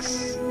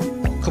reflex,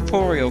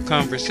 corporeal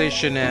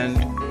conversation, and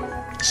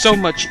so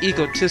much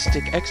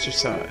egotistic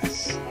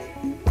exercise.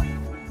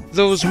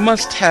 Those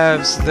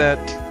must-haves that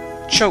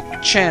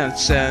choke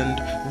chance and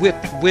whip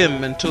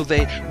whim until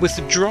they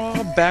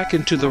withdraw back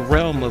into the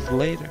realm of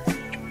later.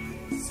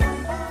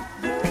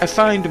 I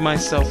find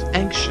myself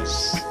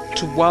anxious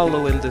to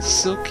wallow in the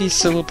silky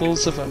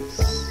syllables of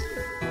us.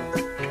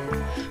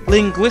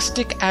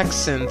 Linguistic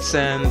accents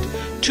and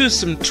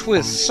toothsome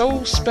twists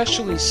so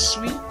specially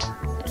sweet,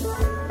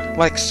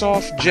 like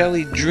soft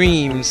jelly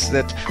dreams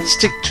that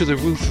stick to the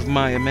roof of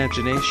my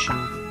imagination,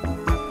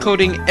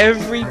 coating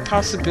every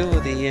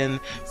possibility in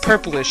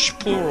purplish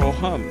plural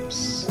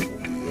hums.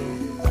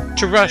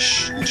 To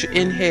rush to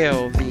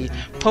inhale the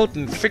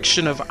potent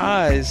friction of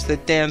eyes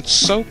that dance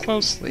so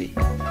closely,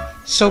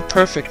 so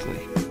perfectly,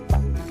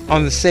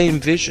 on the same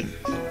vision.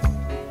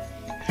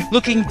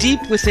 Looking deep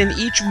within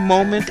each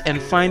moment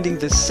and finding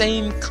the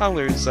same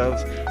colors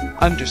of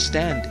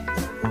understanding.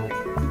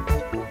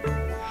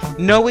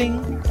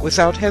 Knowing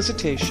without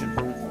hesitation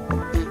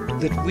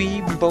that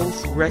we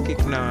both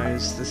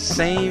recognize the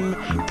same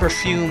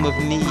perfume of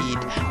need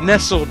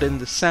nestled in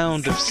the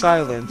sound of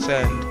silence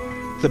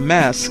and the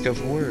mask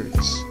of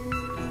words.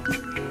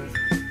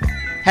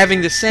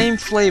 Having the same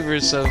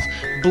flavors of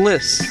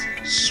bliss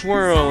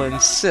swirl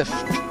and sift,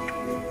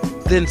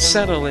 then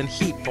settle and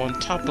heap on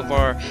top of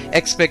our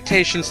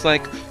expectations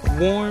like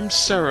warm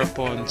syrup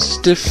on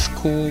stiff,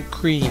 cool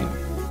cream.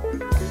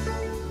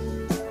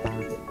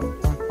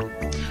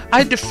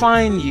 I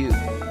define you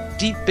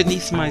deep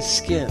beneath my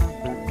skin,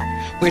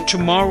 where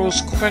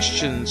tomorrow's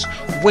questions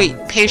wait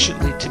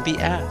patiently to be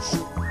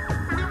asked,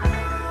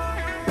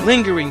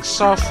 lingering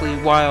softly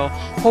while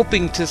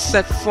hoping to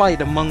set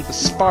flight among the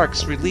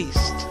sparks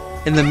released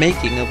in the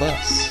making of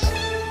us.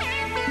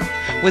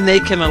 When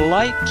they can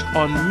alight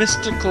on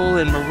mystical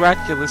and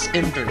miraculous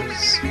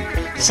embers,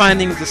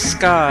 signing the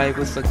sky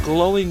with a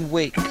glowing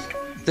wake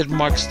that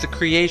marks the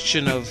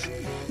creation of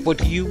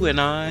what you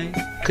and I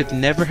could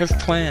never have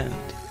planned,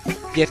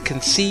 yet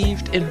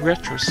conceived in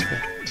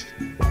retrospect,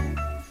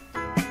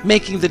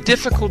 making the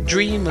difficult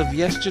dream of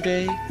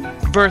yesterday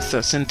birth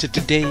us into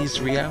today's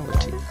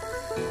reality.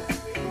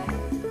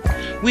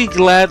 We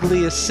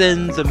gladly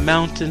ascend the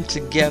mountain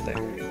together,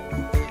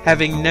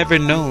 having never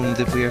known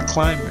that we are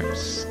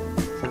climbers,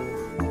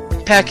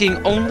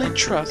 packing only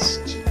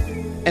trust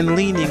and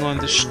leaning on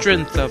the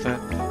strength of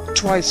a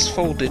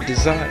twice-folded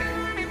desire.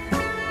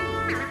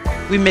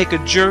 We make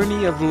a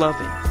journey of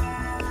loving,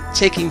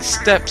 taking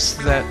steps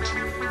that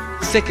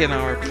thicken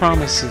our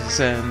promises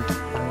and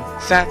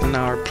fatten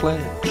our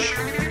pledge.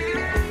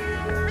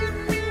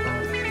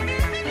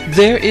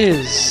 There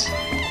is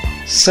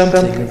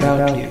something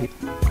about you.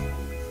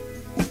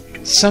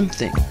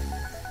 Something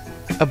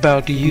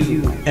about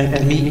you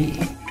and me,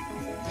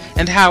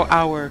 and how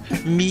our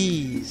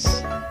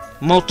me's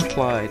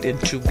multiplied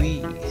into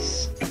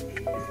we's,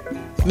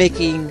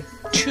 making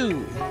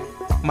two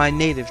my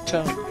native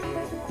tongue,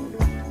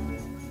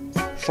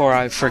 for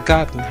I've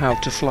forgotten how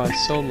to fly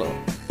solo,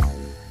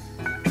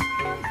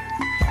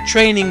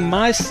 training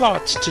my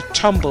thoughts to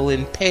tumble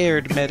in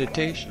paired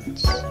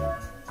meditations,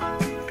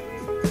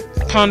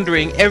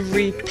 pondering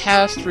every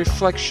past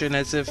reflection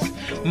as if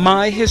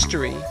my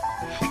history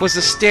was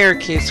a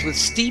staircase with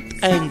steep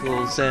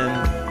angles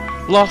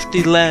and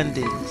lofty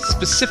landings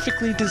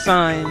specifically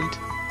designed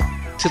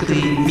to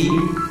lead me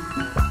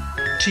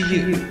to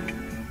you.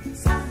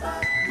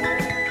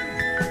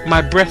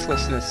 My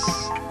breathlessness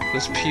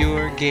was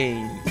pure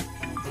gain,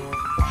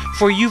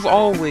 for you've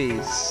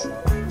always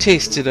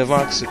tasted of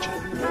oxygen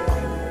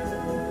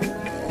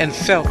and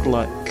felt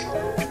like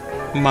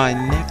my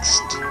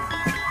next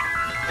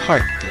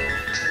heartbeat.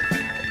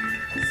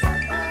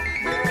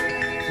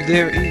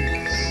 There is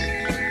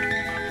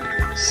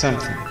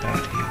something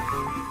about you.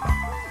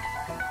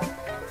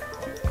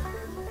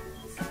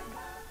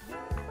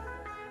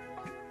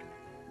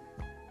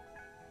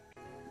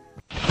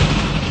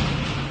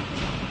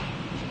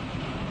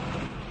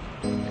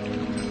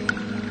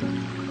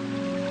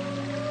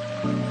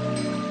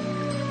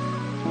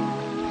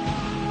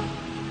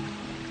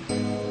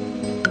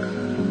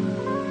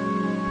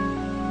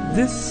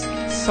 This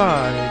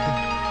side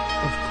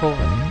of Koi.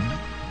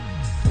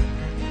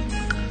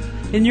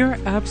 In your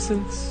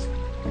absence,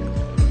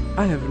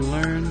 I have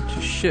learned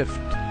to shift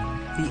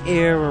the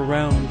air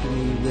around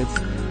me with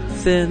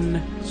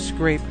thin,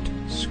 scraped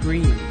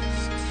screens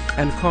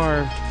and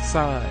carved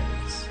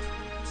sighs.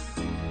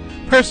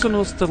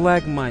 Personal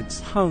stalagmites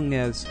hung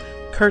as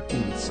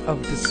curtains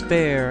of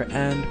despair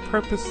and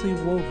purposely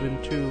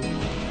woven to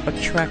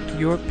attract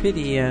your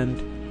pity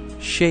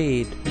and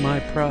shade my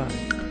pride.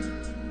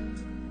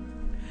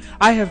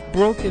 I have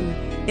broken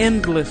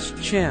endless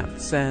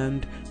chants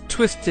and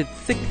twisted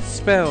thick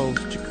spells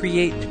to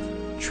create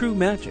true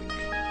magic,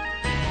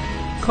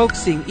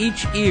 coaxing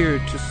each ear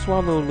to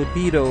swallow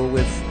libido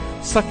with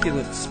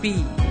succulent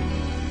speed,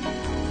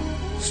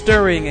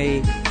 stirring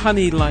a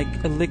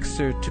honey-like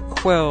elixir to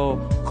quell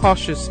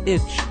cautious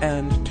itch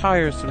and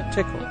tiresome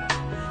tickle,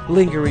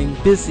 lingering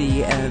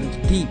busy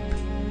and deep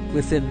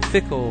within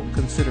fickle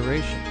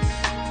considerations.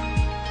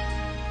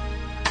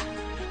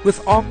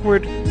 With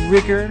awkward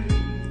rigor,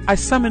 I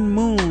summon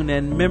moon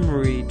and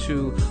memory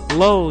to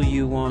lull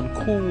you on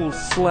cool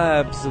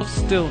slabs of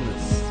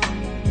stillness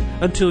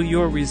until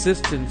your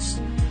resistance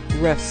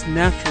rests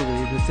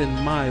naturally within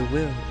my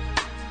will,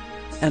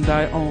 and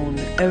I own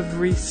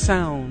every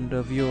sound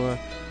of your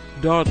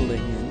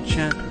dawdling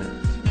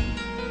enchantment.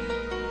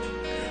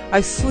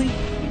 I sleep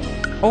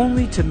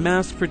only to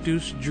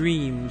mass-produce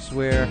dreams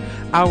where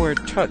our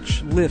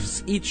touch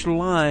lifts each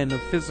line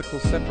of physical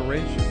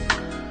separation,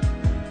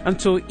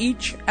 until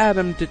each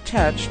atom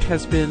detached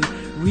has been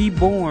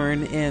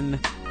reborn in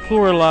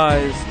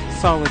pluralized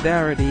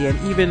solidarity, and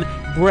even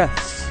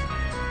breaths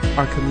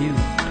are communed.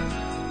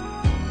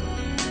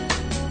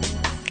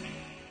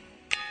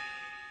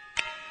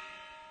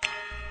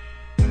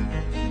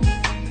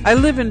 I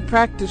live in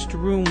practiced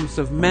rooms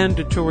of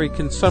mandatory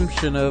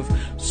consumption of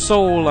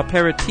soul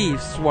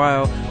aperitifs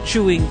while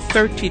chewing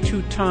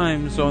 32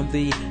 times on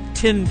the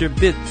tender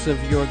bits of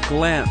your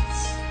glance,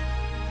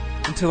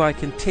 until I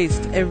can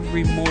taste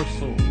every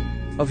morsel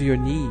of your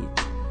need.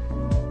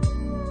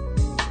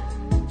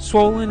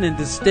 Swollen and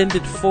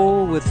distended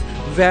full with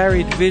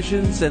varied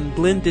visions and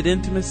blended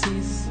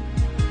intimacies,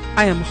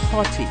 I am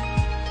haughty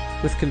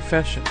with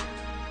confession,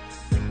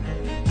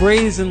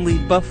 brazenly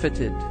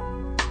buffeted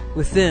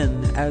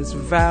within as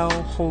vow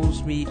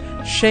holds me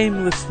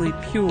shamelessly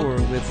pure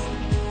with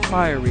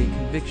fiery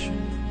conviction.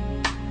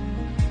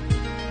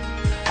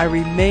 I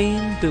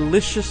remain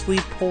deliciously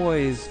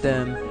poised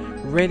and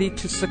ready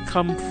to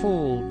succumb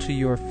full to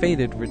your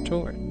fated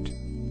retort.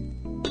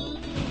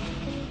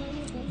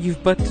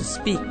 You've but to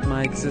speak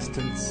my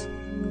existence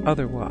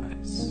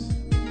otherwise.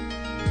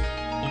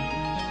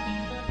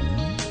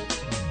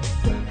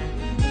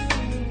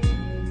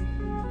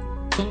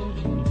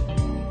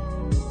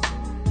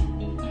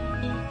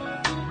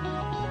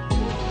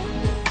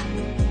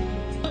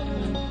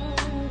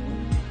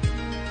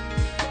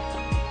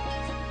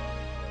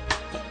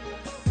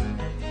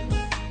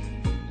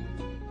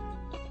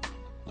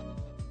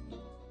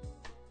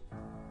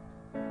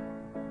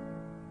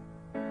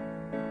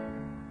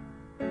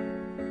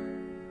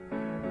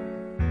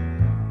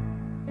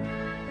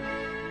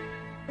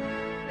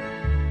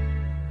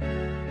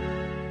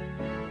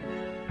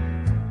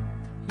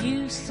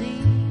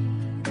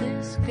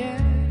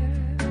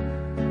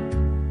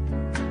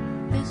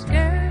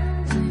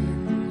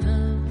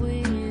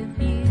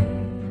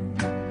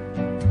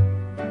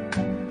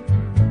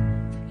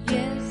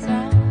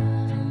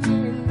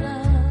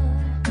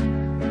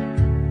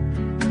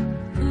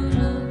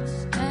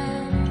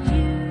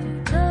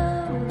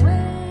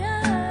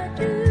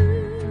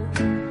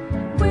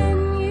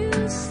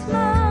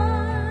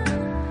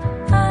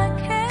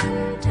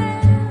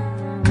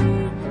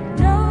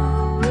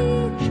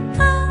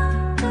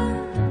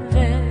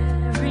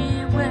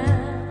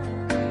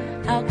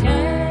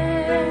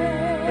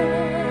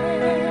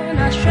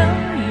 show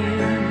you.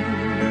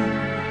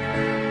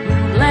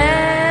 I'm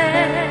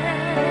glad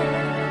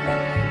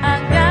I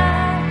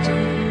got to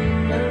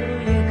know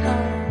you,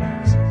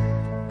 'cause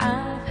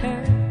I've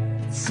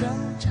heard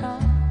some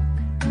talk.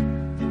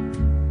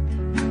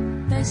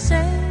 They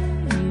say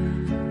you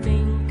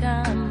think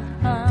I'm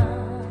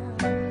hot.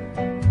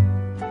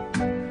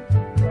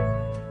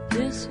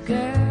 This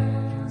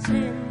girl's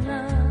in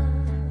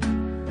love,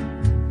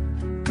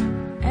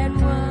 and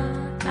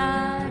what I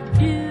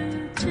do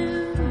to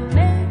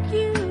make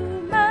you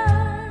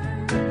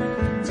mine,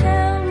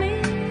 tell me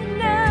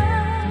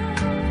now,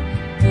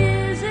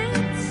 is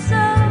it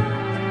so?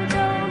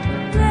 Don't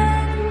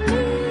let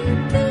me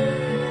be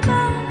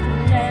the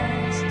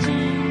last to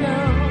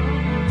know.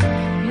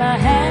 My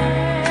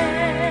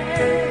hands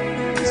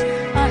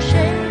are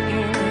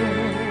shaking.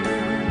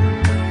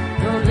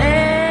 Don't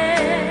let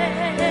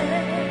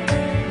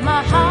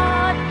my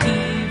heart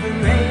keep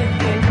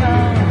breaking,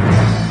 'cause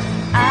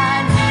I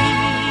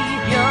need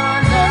your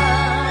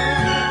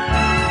love.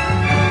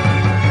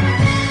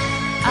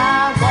 I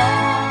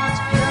want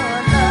your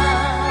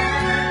love.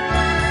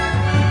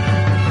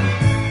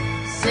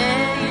 Say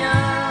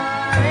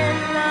you're in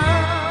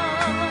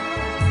love,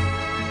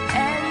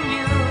 and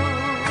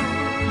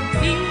you'll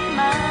be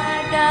my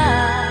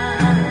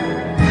guide.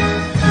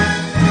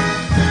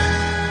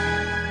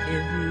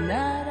 If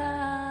not,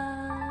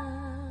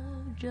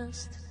 I'll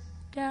just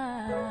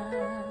die.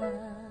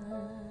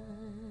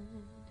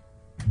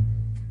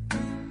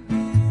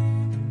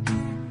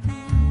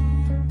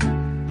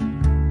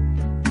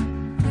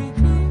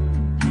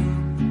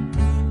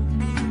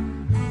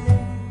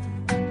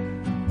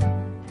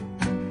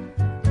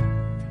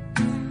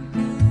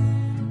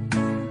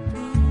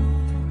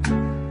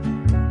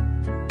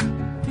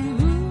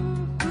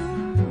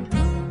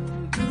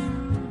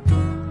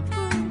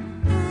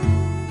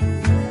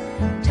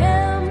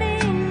 Tell me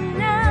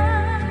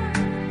now,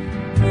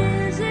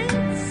 is it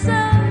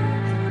so?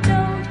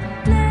 Don't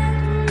let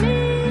me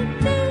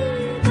be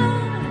the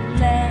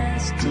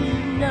last to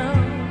know.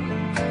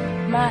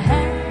 My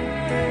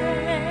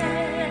hands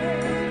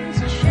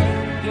are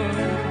shaking.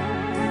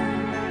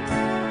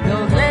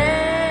 Don't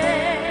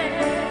let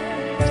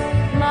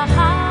my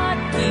heart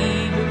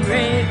keep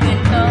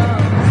breaking,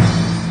 'cause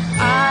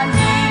I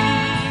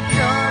need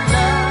your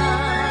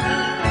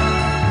love.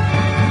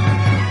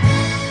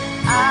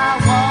 I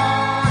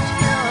want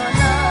your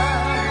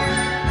love.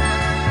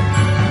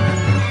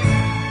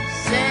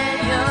 Say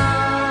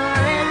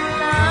you're in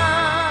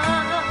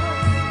love,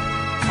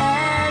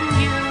 and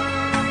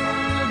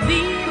you'll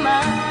be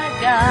my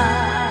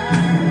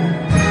guide.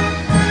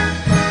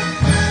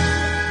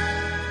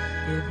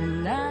 If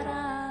not,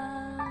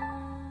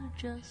 I'll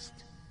just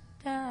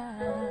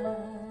die.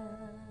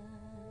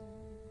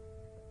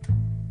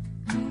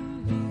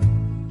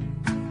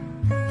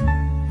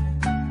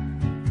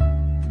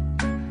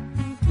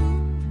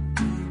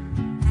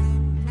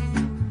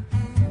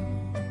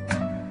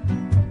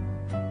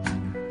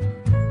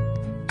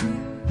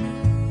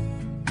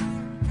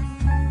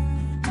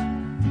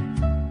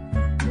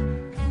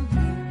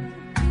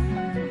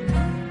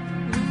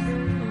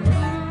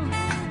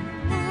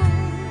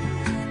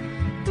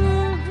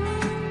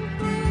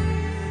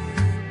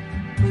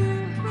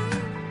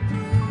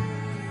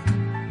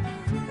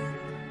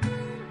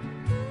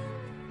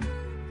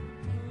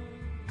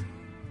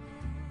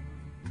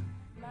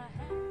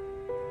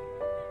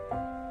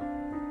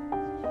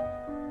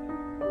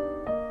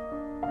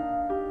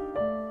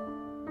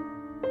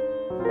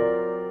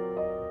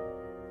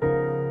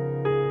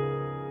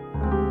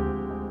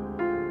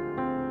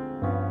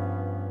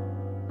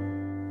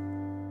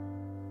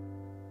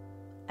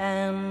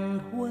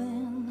 And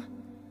when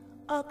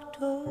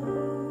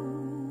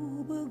October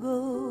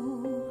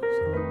goes,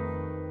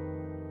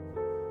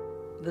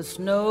 the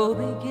snow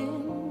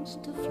begins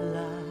to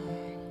fly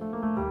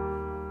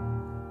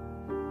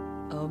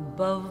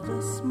above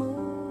the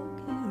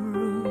smoky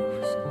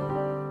roofs.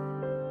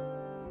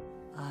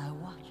 I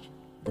watch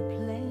the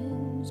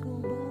planes go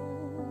by,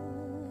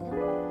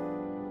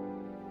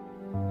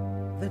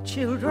 the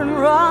children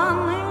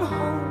running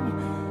home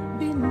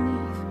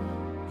beneath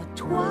a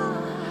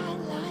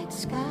twilight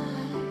sky.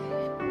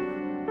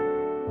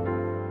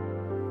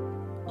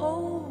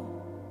 Oh,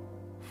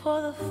 for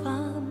the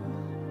fun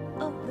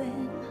of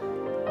then,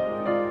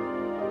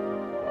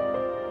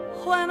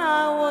 when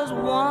I was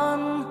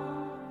one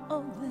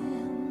of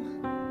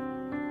them.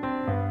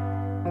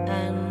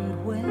 And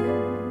when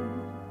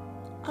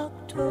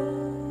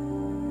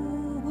October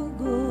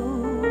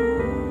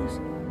goes,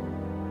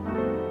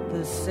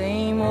 the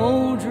same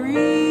old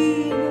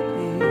dream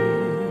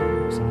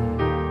appears,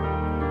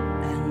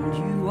 and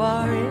you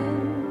are in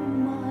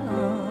my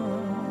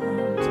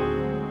arms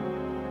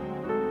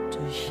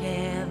to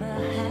share the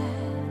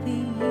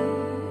happy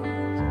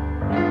years.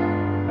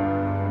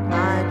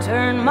 I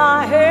turn my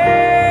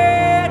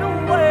head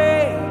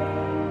away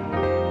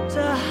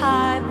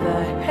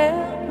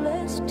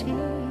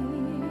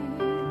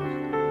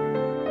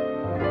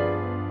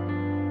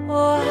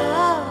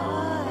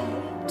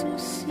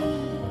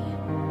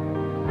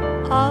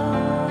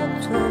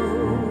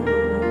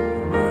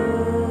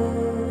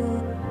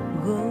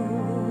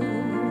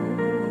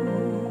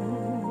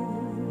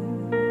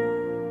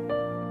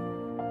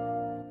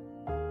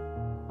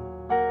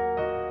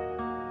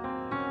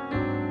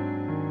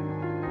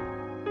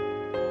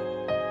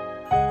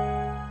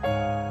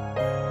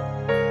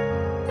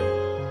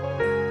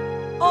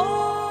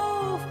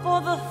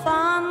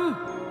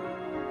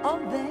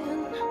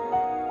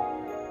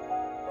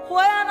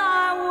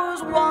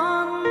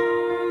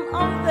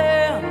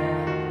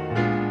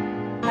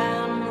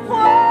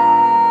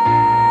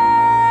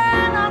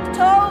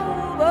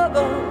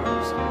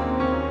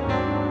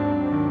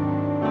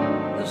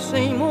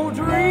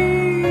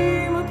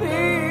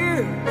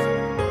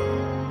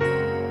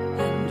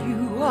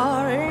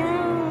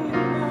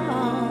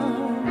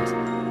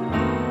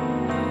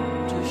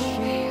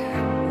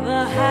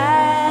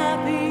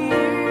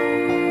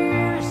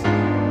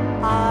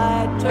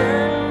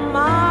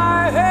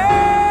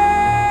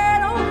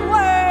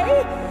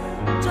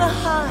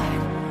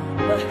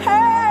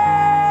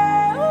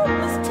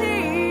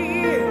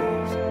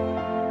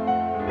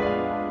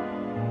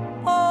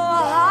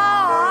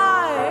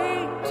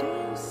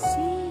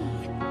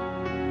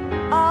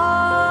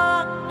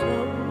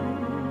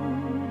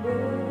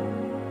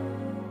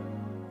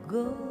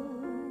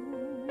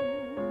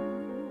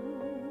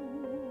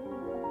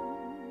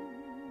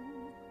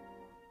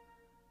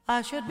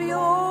I should be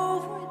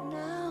over it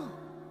now.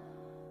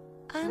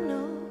 I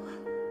know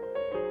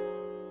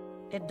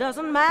it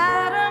doesn't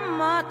matter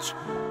much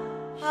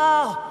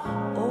how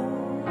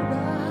old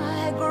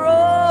I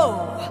grow.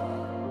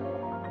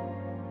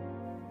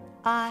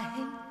 I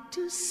hate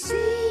to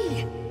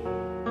see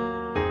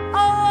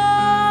October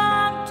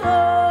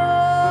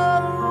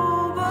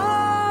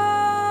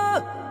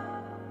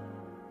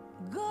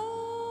go.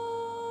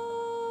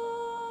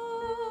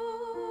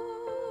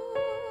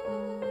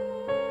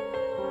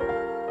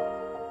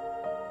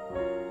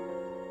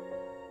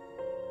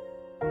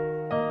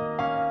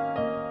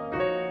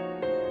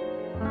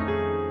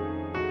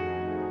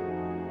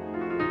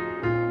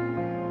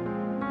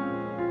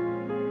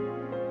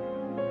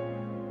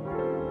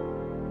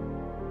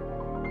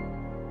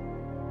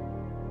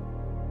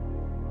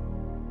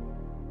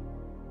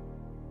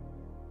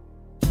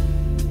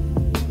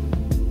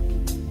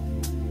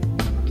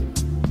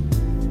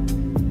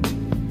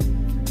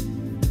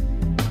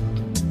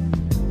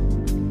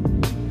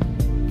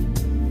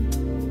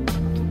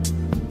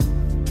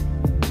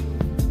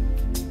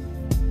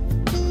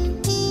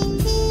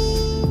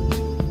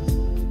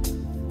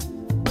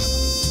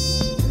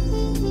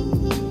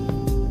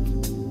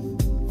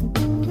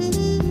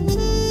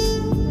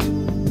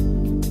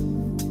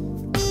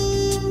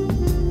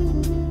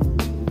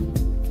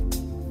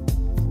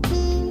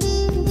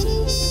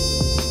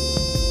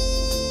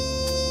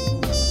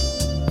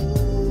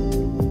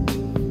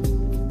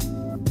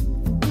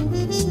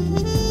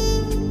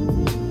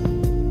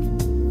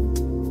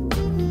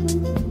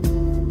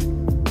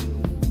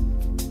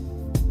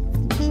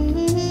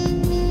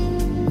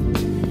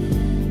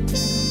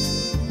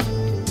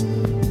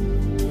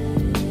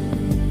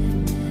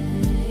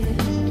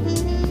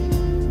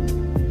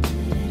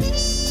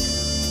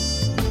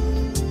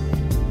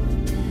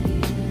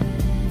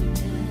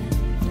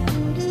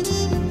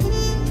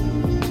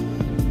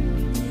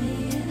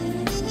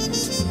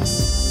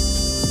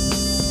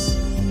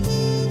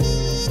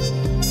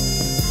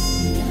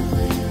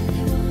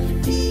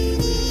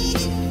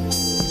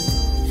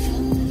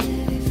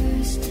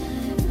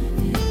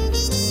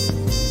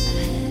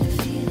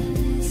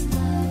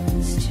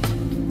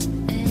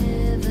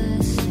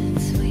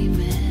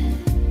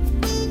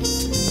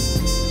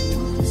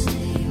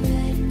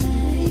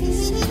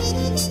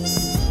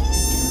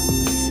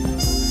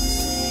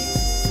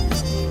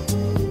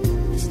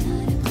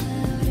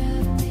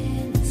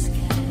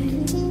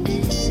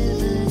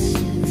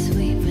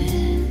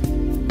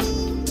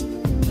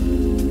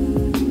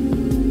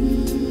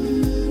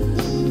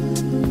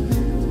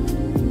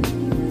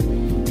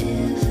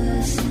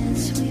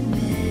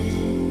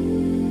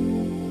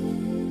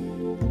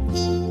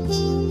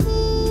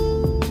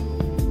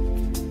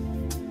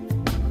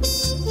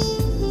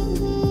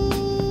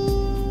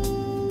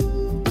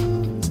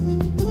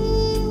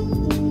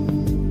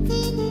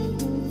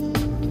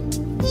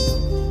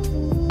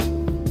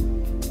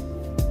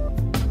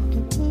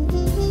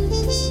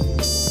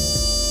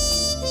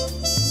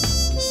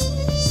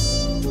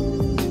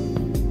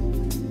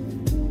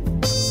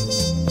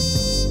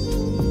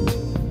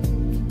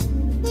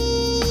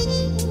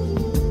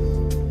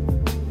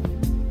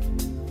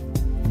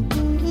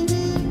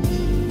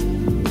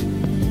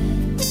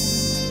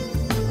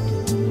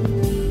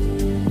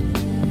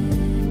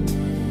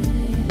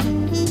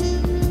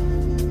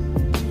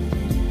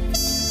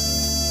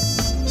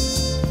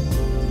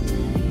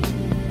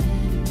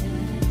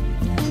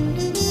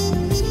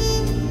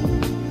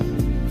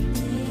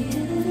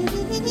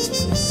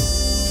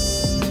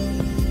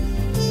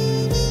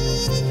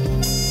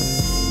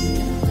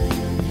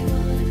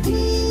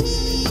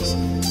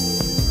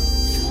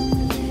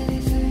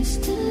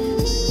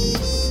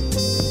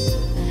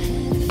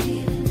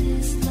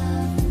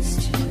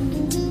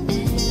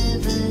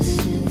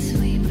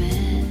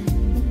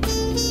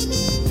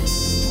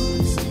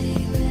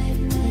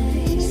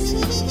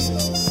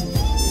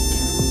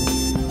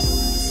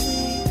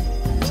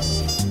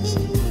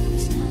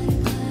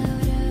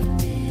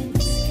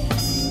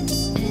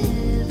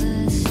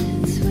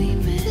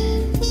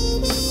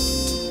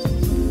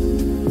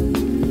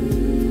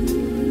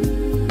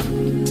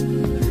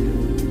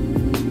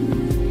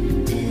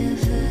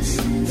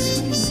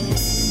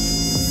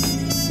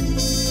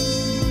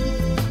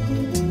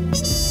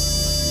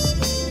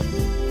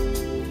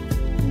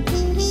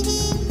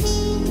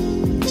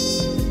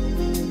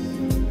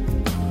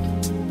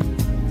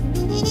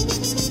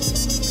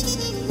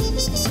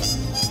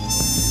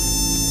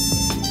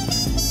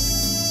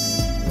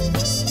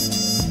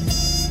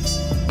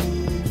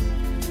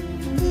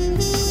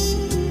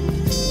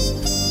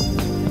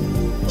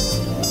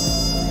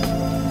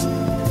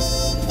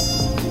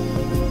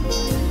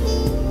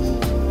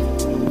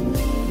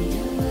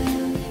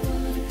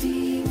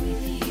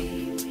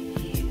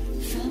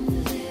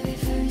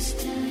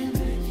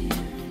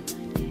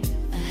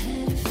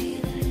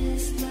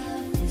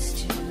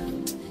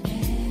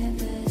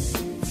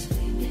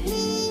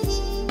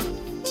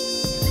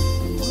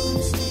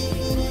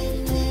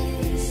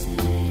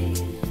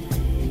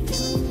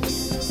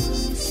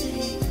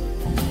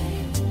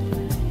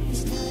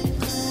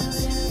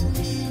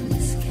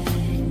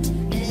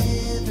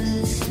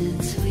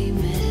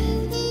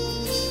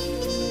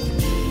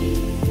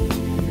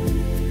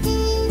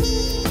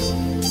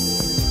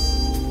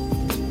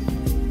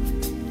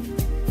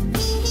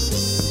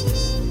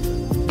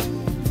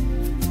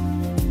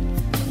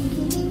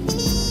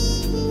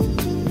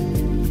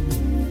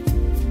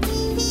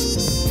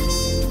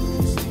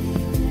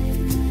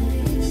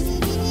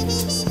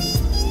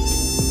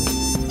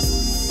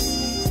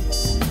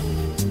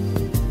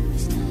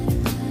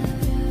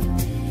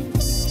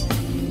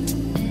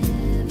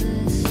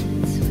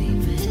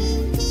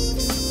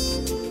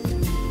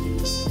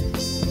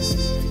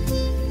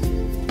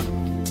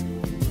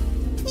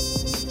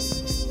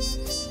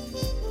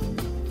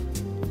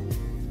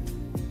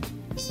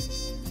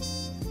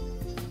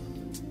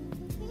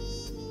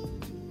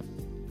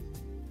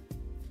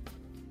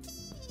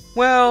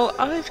 Well,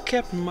 I've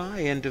kept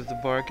my end of the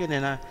bargain,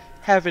 and I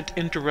haven't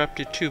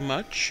interrupted too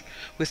much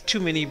with too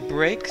many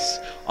breaks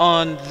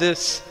on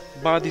this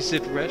Bodies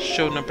at Rest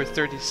show number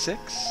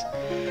 36.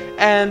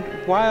 And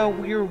while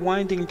we're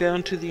winding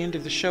down to the end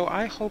of the show,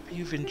 I hope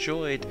you've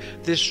enjoyed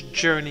this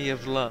journey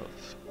of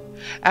love.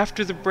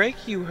 After the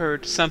break, you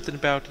heard Something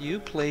About You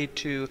played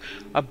to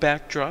a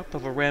backdrop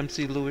of a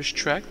Ramsey Lewis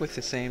track with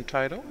the same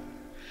title.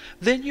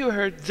 Then you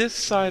heard This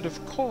Side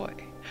of Coy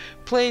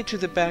played to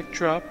the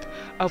backdrop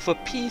of a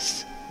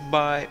piece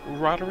by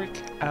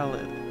Roderick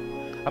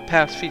Allen, a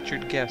past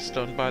featured guest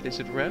on Bodies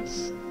at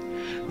Rest.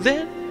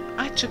 Then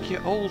I took you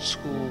old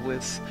school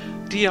with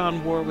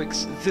Dionne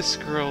Warwick's This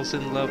Girl's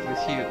in Love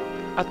with You,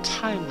 a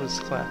timeless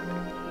classic.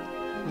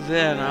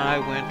 Then I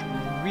went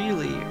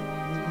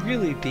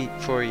really deep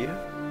for you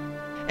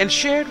and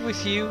shared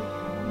with you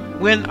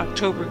When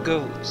October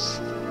Goes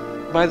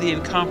by the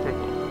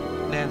incomparable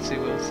Nancy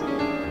Wilson.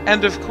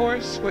 And of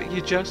course, what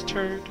you just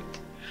heard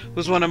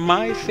was one of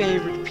my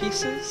favorite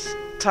pieces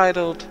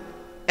titled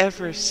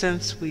Ever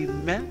Since We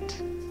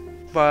Met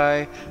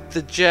by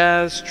the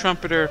jazz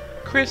trumpeter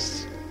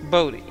Chris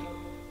Bodie.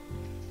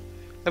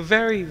 A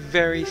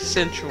very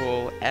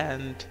sensual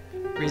and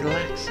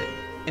relaxing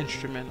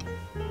instrumental.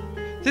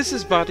 This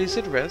is Bodies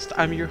at Rest.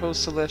 I'm your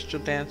host,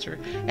 Celestial Dancer,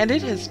 and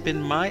it has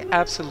been my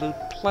absolute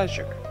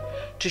pleasure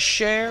to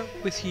share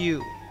with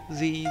you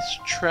these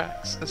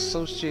tracks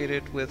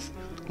associated with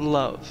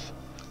love.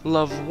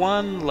 Love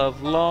won,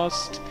 love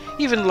lost,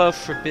 even love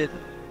forbidden.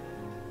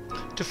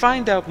 To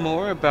find out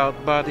more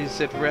about Bodies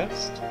at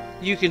Rest,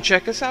 you can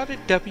check us out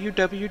at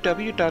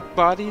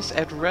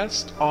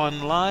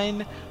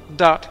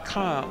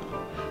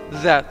www.bodiesatrесtonline.com.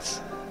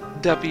 That's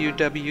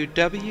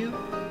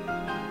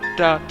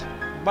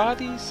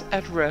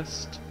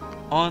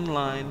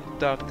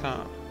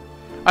www.bodiesatrесtonline.com.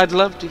 I'd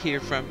love to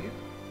hear from you.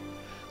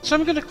 So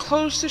I'm going to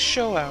close the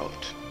show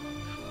out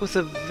with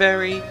a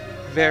very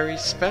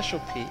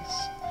special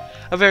piece,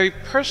 a very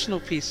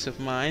personal piece of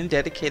mine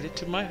dedicated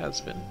to my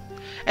husband,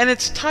 and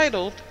it's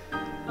titled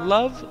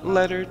Love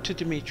Letter to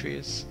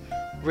Demetrius,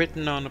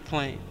 Written on a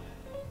Plane.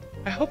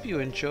 I hope you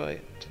enjoy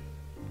it.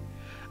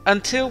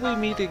 Until we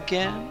meet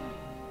again,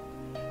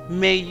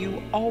 may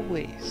you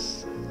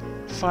always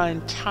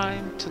find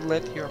time to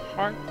let your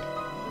heart,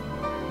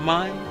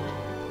 mind,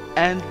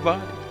 and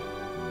body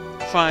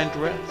find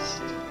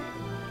rest,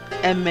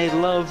 and may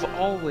love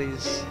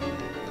always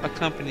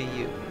accompany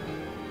you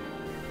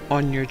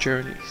on your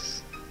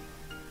journeys.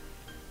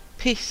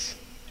 Peace.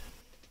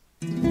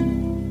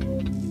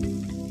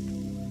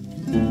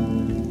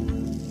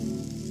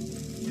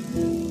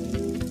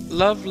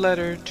 Love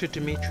Letter to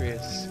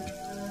Demetrius,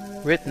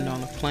 Written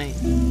on a Plane.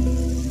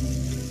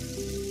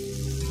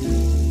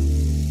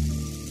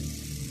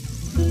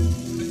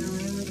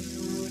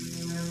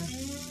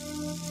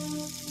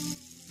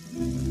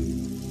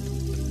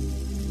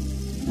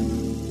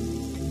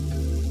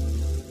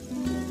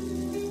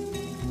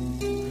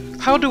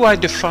 How do I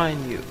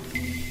define you?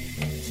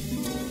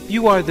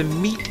 You are the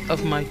meat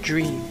of my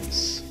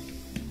dreams,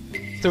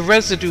 the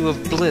residue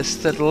of bliss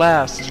that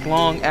lasts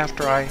long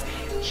after I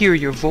hear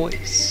your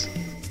voice,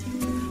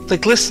 the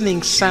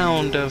glistening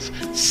sound of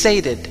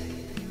sated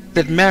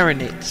that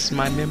marinates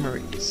my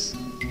memories.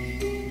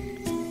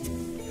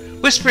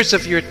 Whispers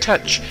of your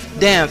touch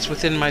dance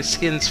within my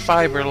skin's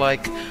fiber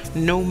like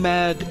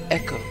nomad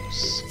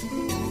echoes.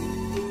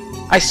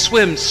 I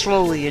swim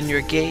slowly in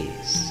your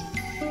gaze,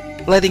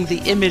 letting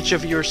the image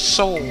of your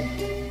soul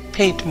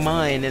paint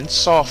mine in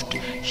soft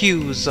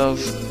hues of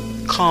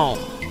calm.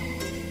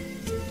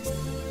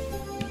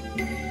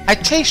 I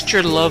taste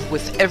your love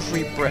with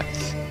every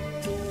breath,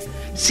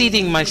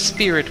 seeding my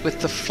spirit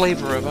with the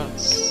flavor of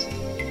us,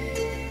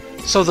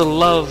 so the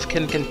love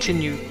can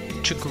continue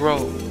to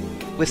grow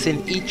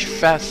within each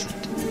facet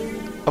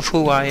of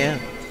who I am.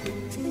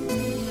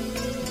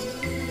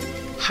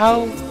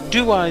 How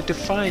do I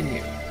define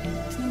you?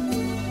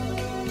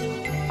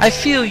 I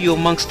feel you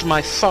amongst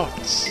my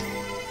thoughts,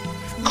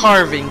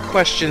 carving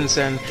questions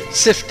and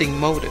sifting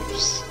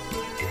motives.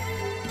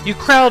 You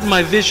crowd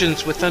my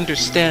visions with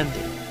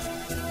understanding,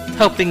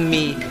 helping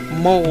me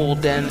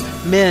mold and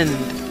mend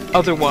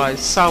otherwise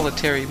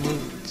solitary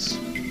moods.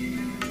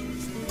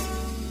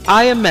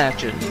 I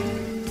imagine,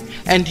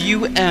 and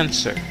you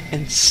answer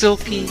in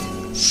silky,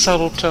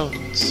 subtle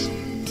tones.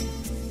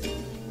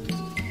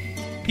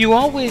 You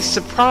always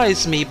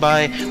surprise me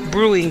by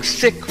brewing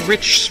thick,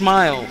 rich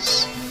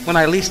smiles when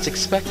I least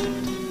expect it,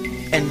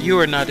 and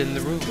you're not in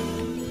the room.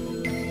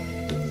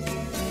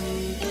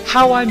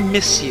 How I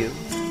miss you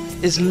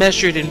is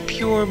measured in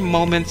pure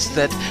moments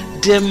that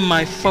dim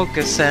my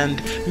focus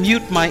and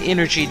mute my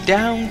energy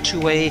down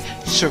to a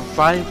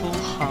survival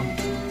hum.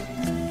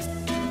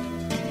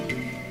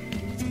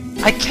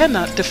 I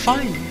cannot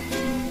define you,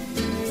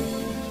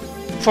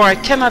 for I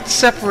cannot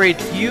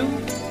separate you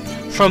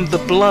from the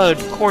blood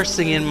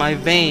coursing in my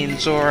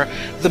veins or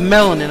the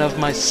melanin of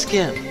my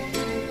skin.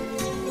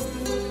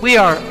 We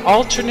are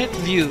alternate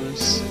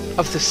views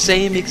of the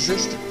same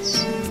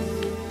existence,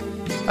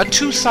 a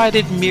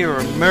two-sided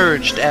mirror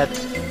merged at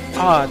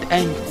odd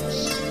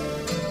angles.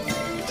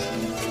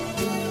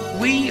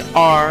 We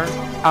are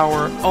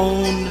our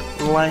own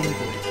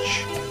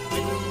language,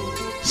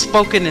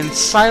 spoken in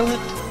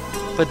silent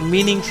but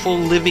meaningful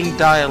living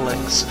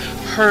dialects,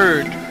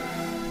 heard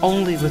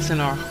only within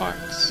our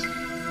hearts.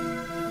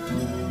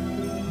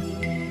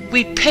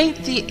 We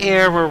paint the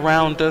air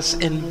around us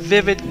in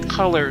vivid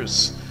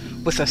colors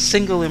with a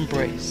single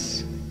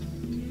embrace,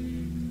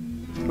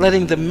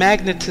 letting the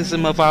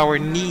magnetism of our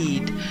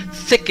need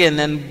thicken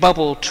and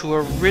bubble to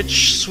a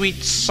rich,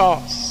 sweet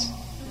sauce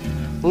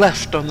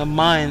left on the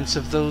minds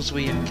of those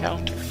we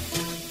encounter.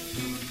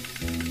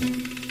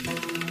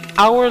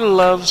 Our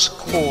love's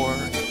core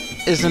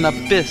is an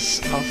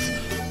abyss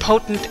of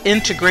potent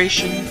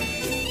integration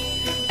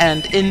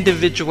and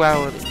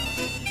individuality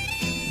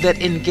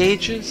that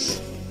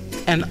engages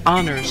and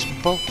honors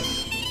both.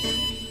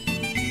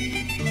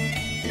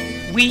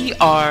 We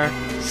are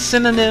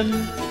synonym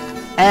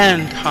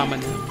and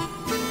homonym,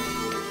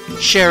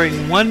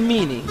 sharing one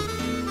meaning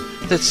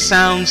that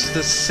sounds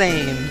the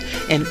same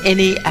in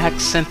any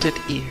accented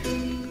ear.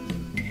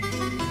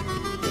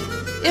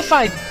 If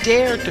I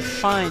dare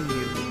define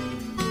you,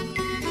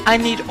 I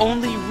need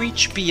only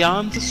reach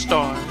beyond the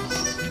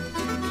stars,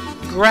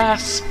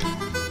 grasp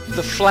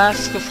the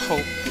flask of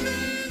hope,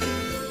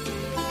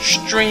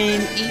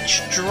 strain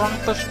each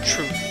drop of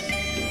truth,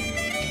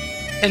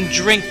 and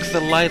drink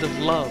the light of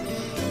love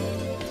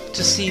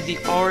to see the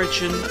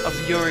origin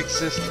of your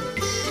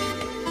existence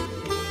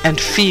and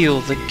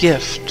feel the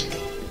gift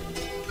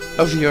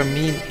of your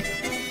meaning.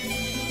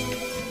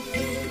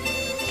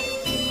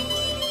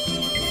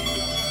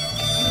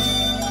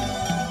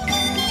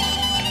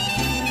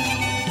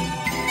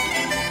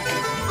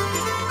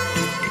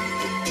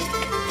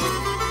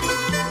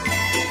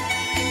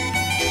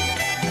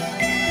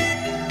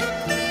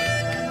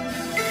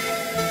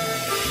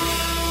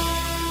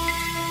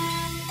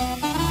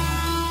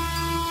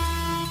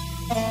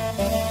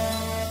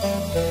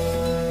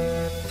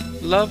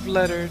 Love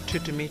letter to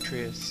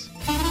Demetrius,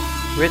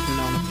 written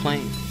on a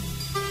plane.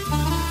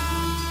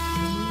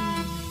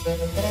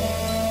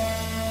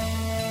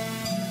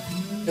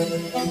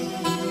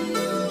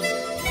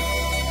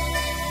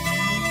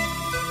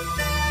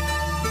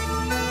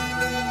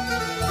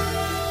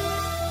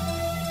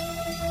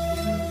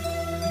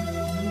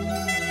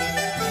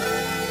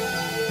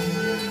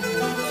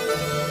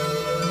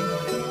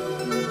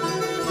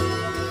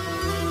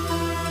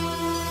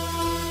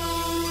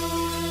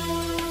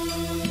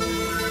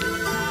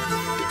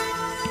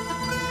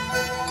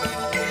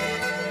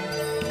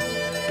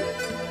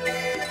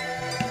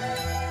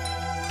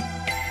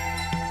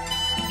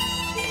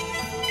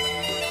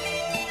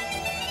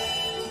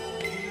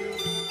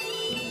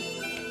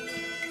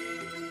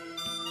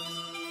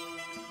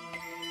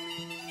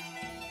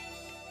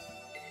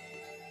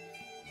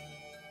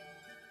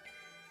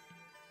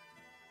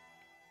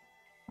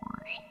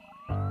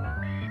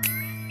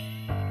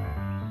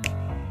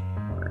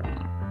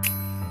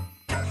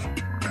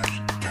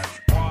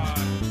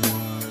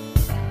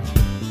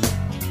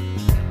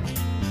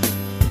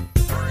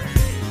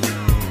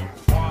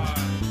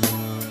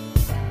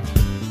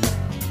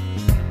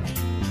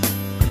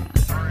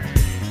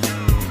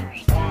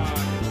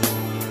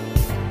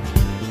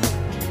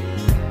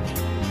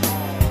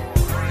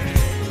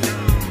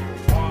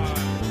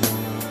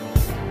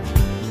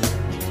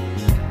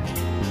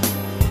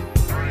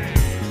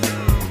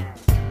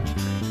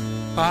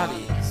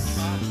 Bodies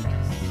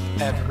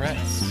at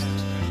rest.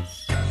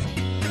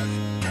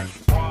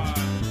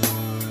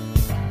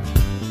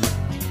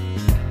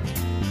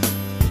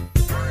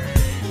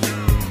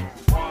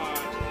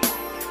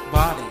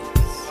 Bodies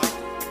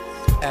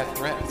at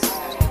rest.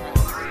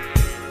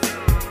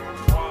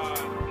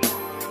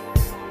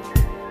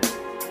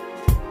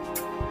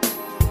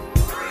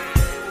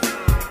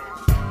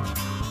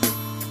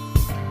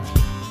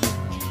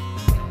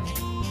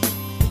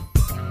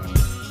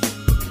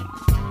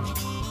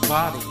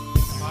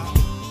 Bodies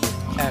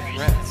at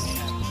rest.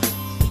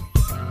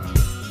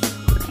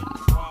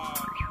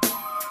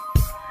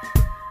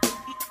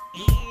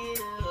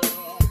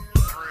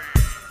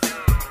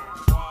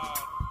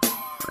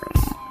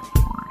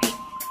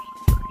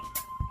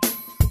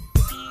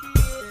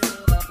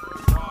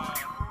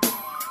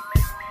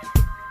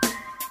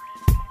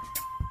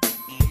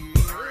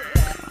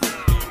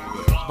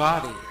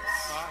 Bodies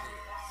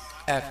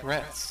at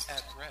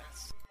rest.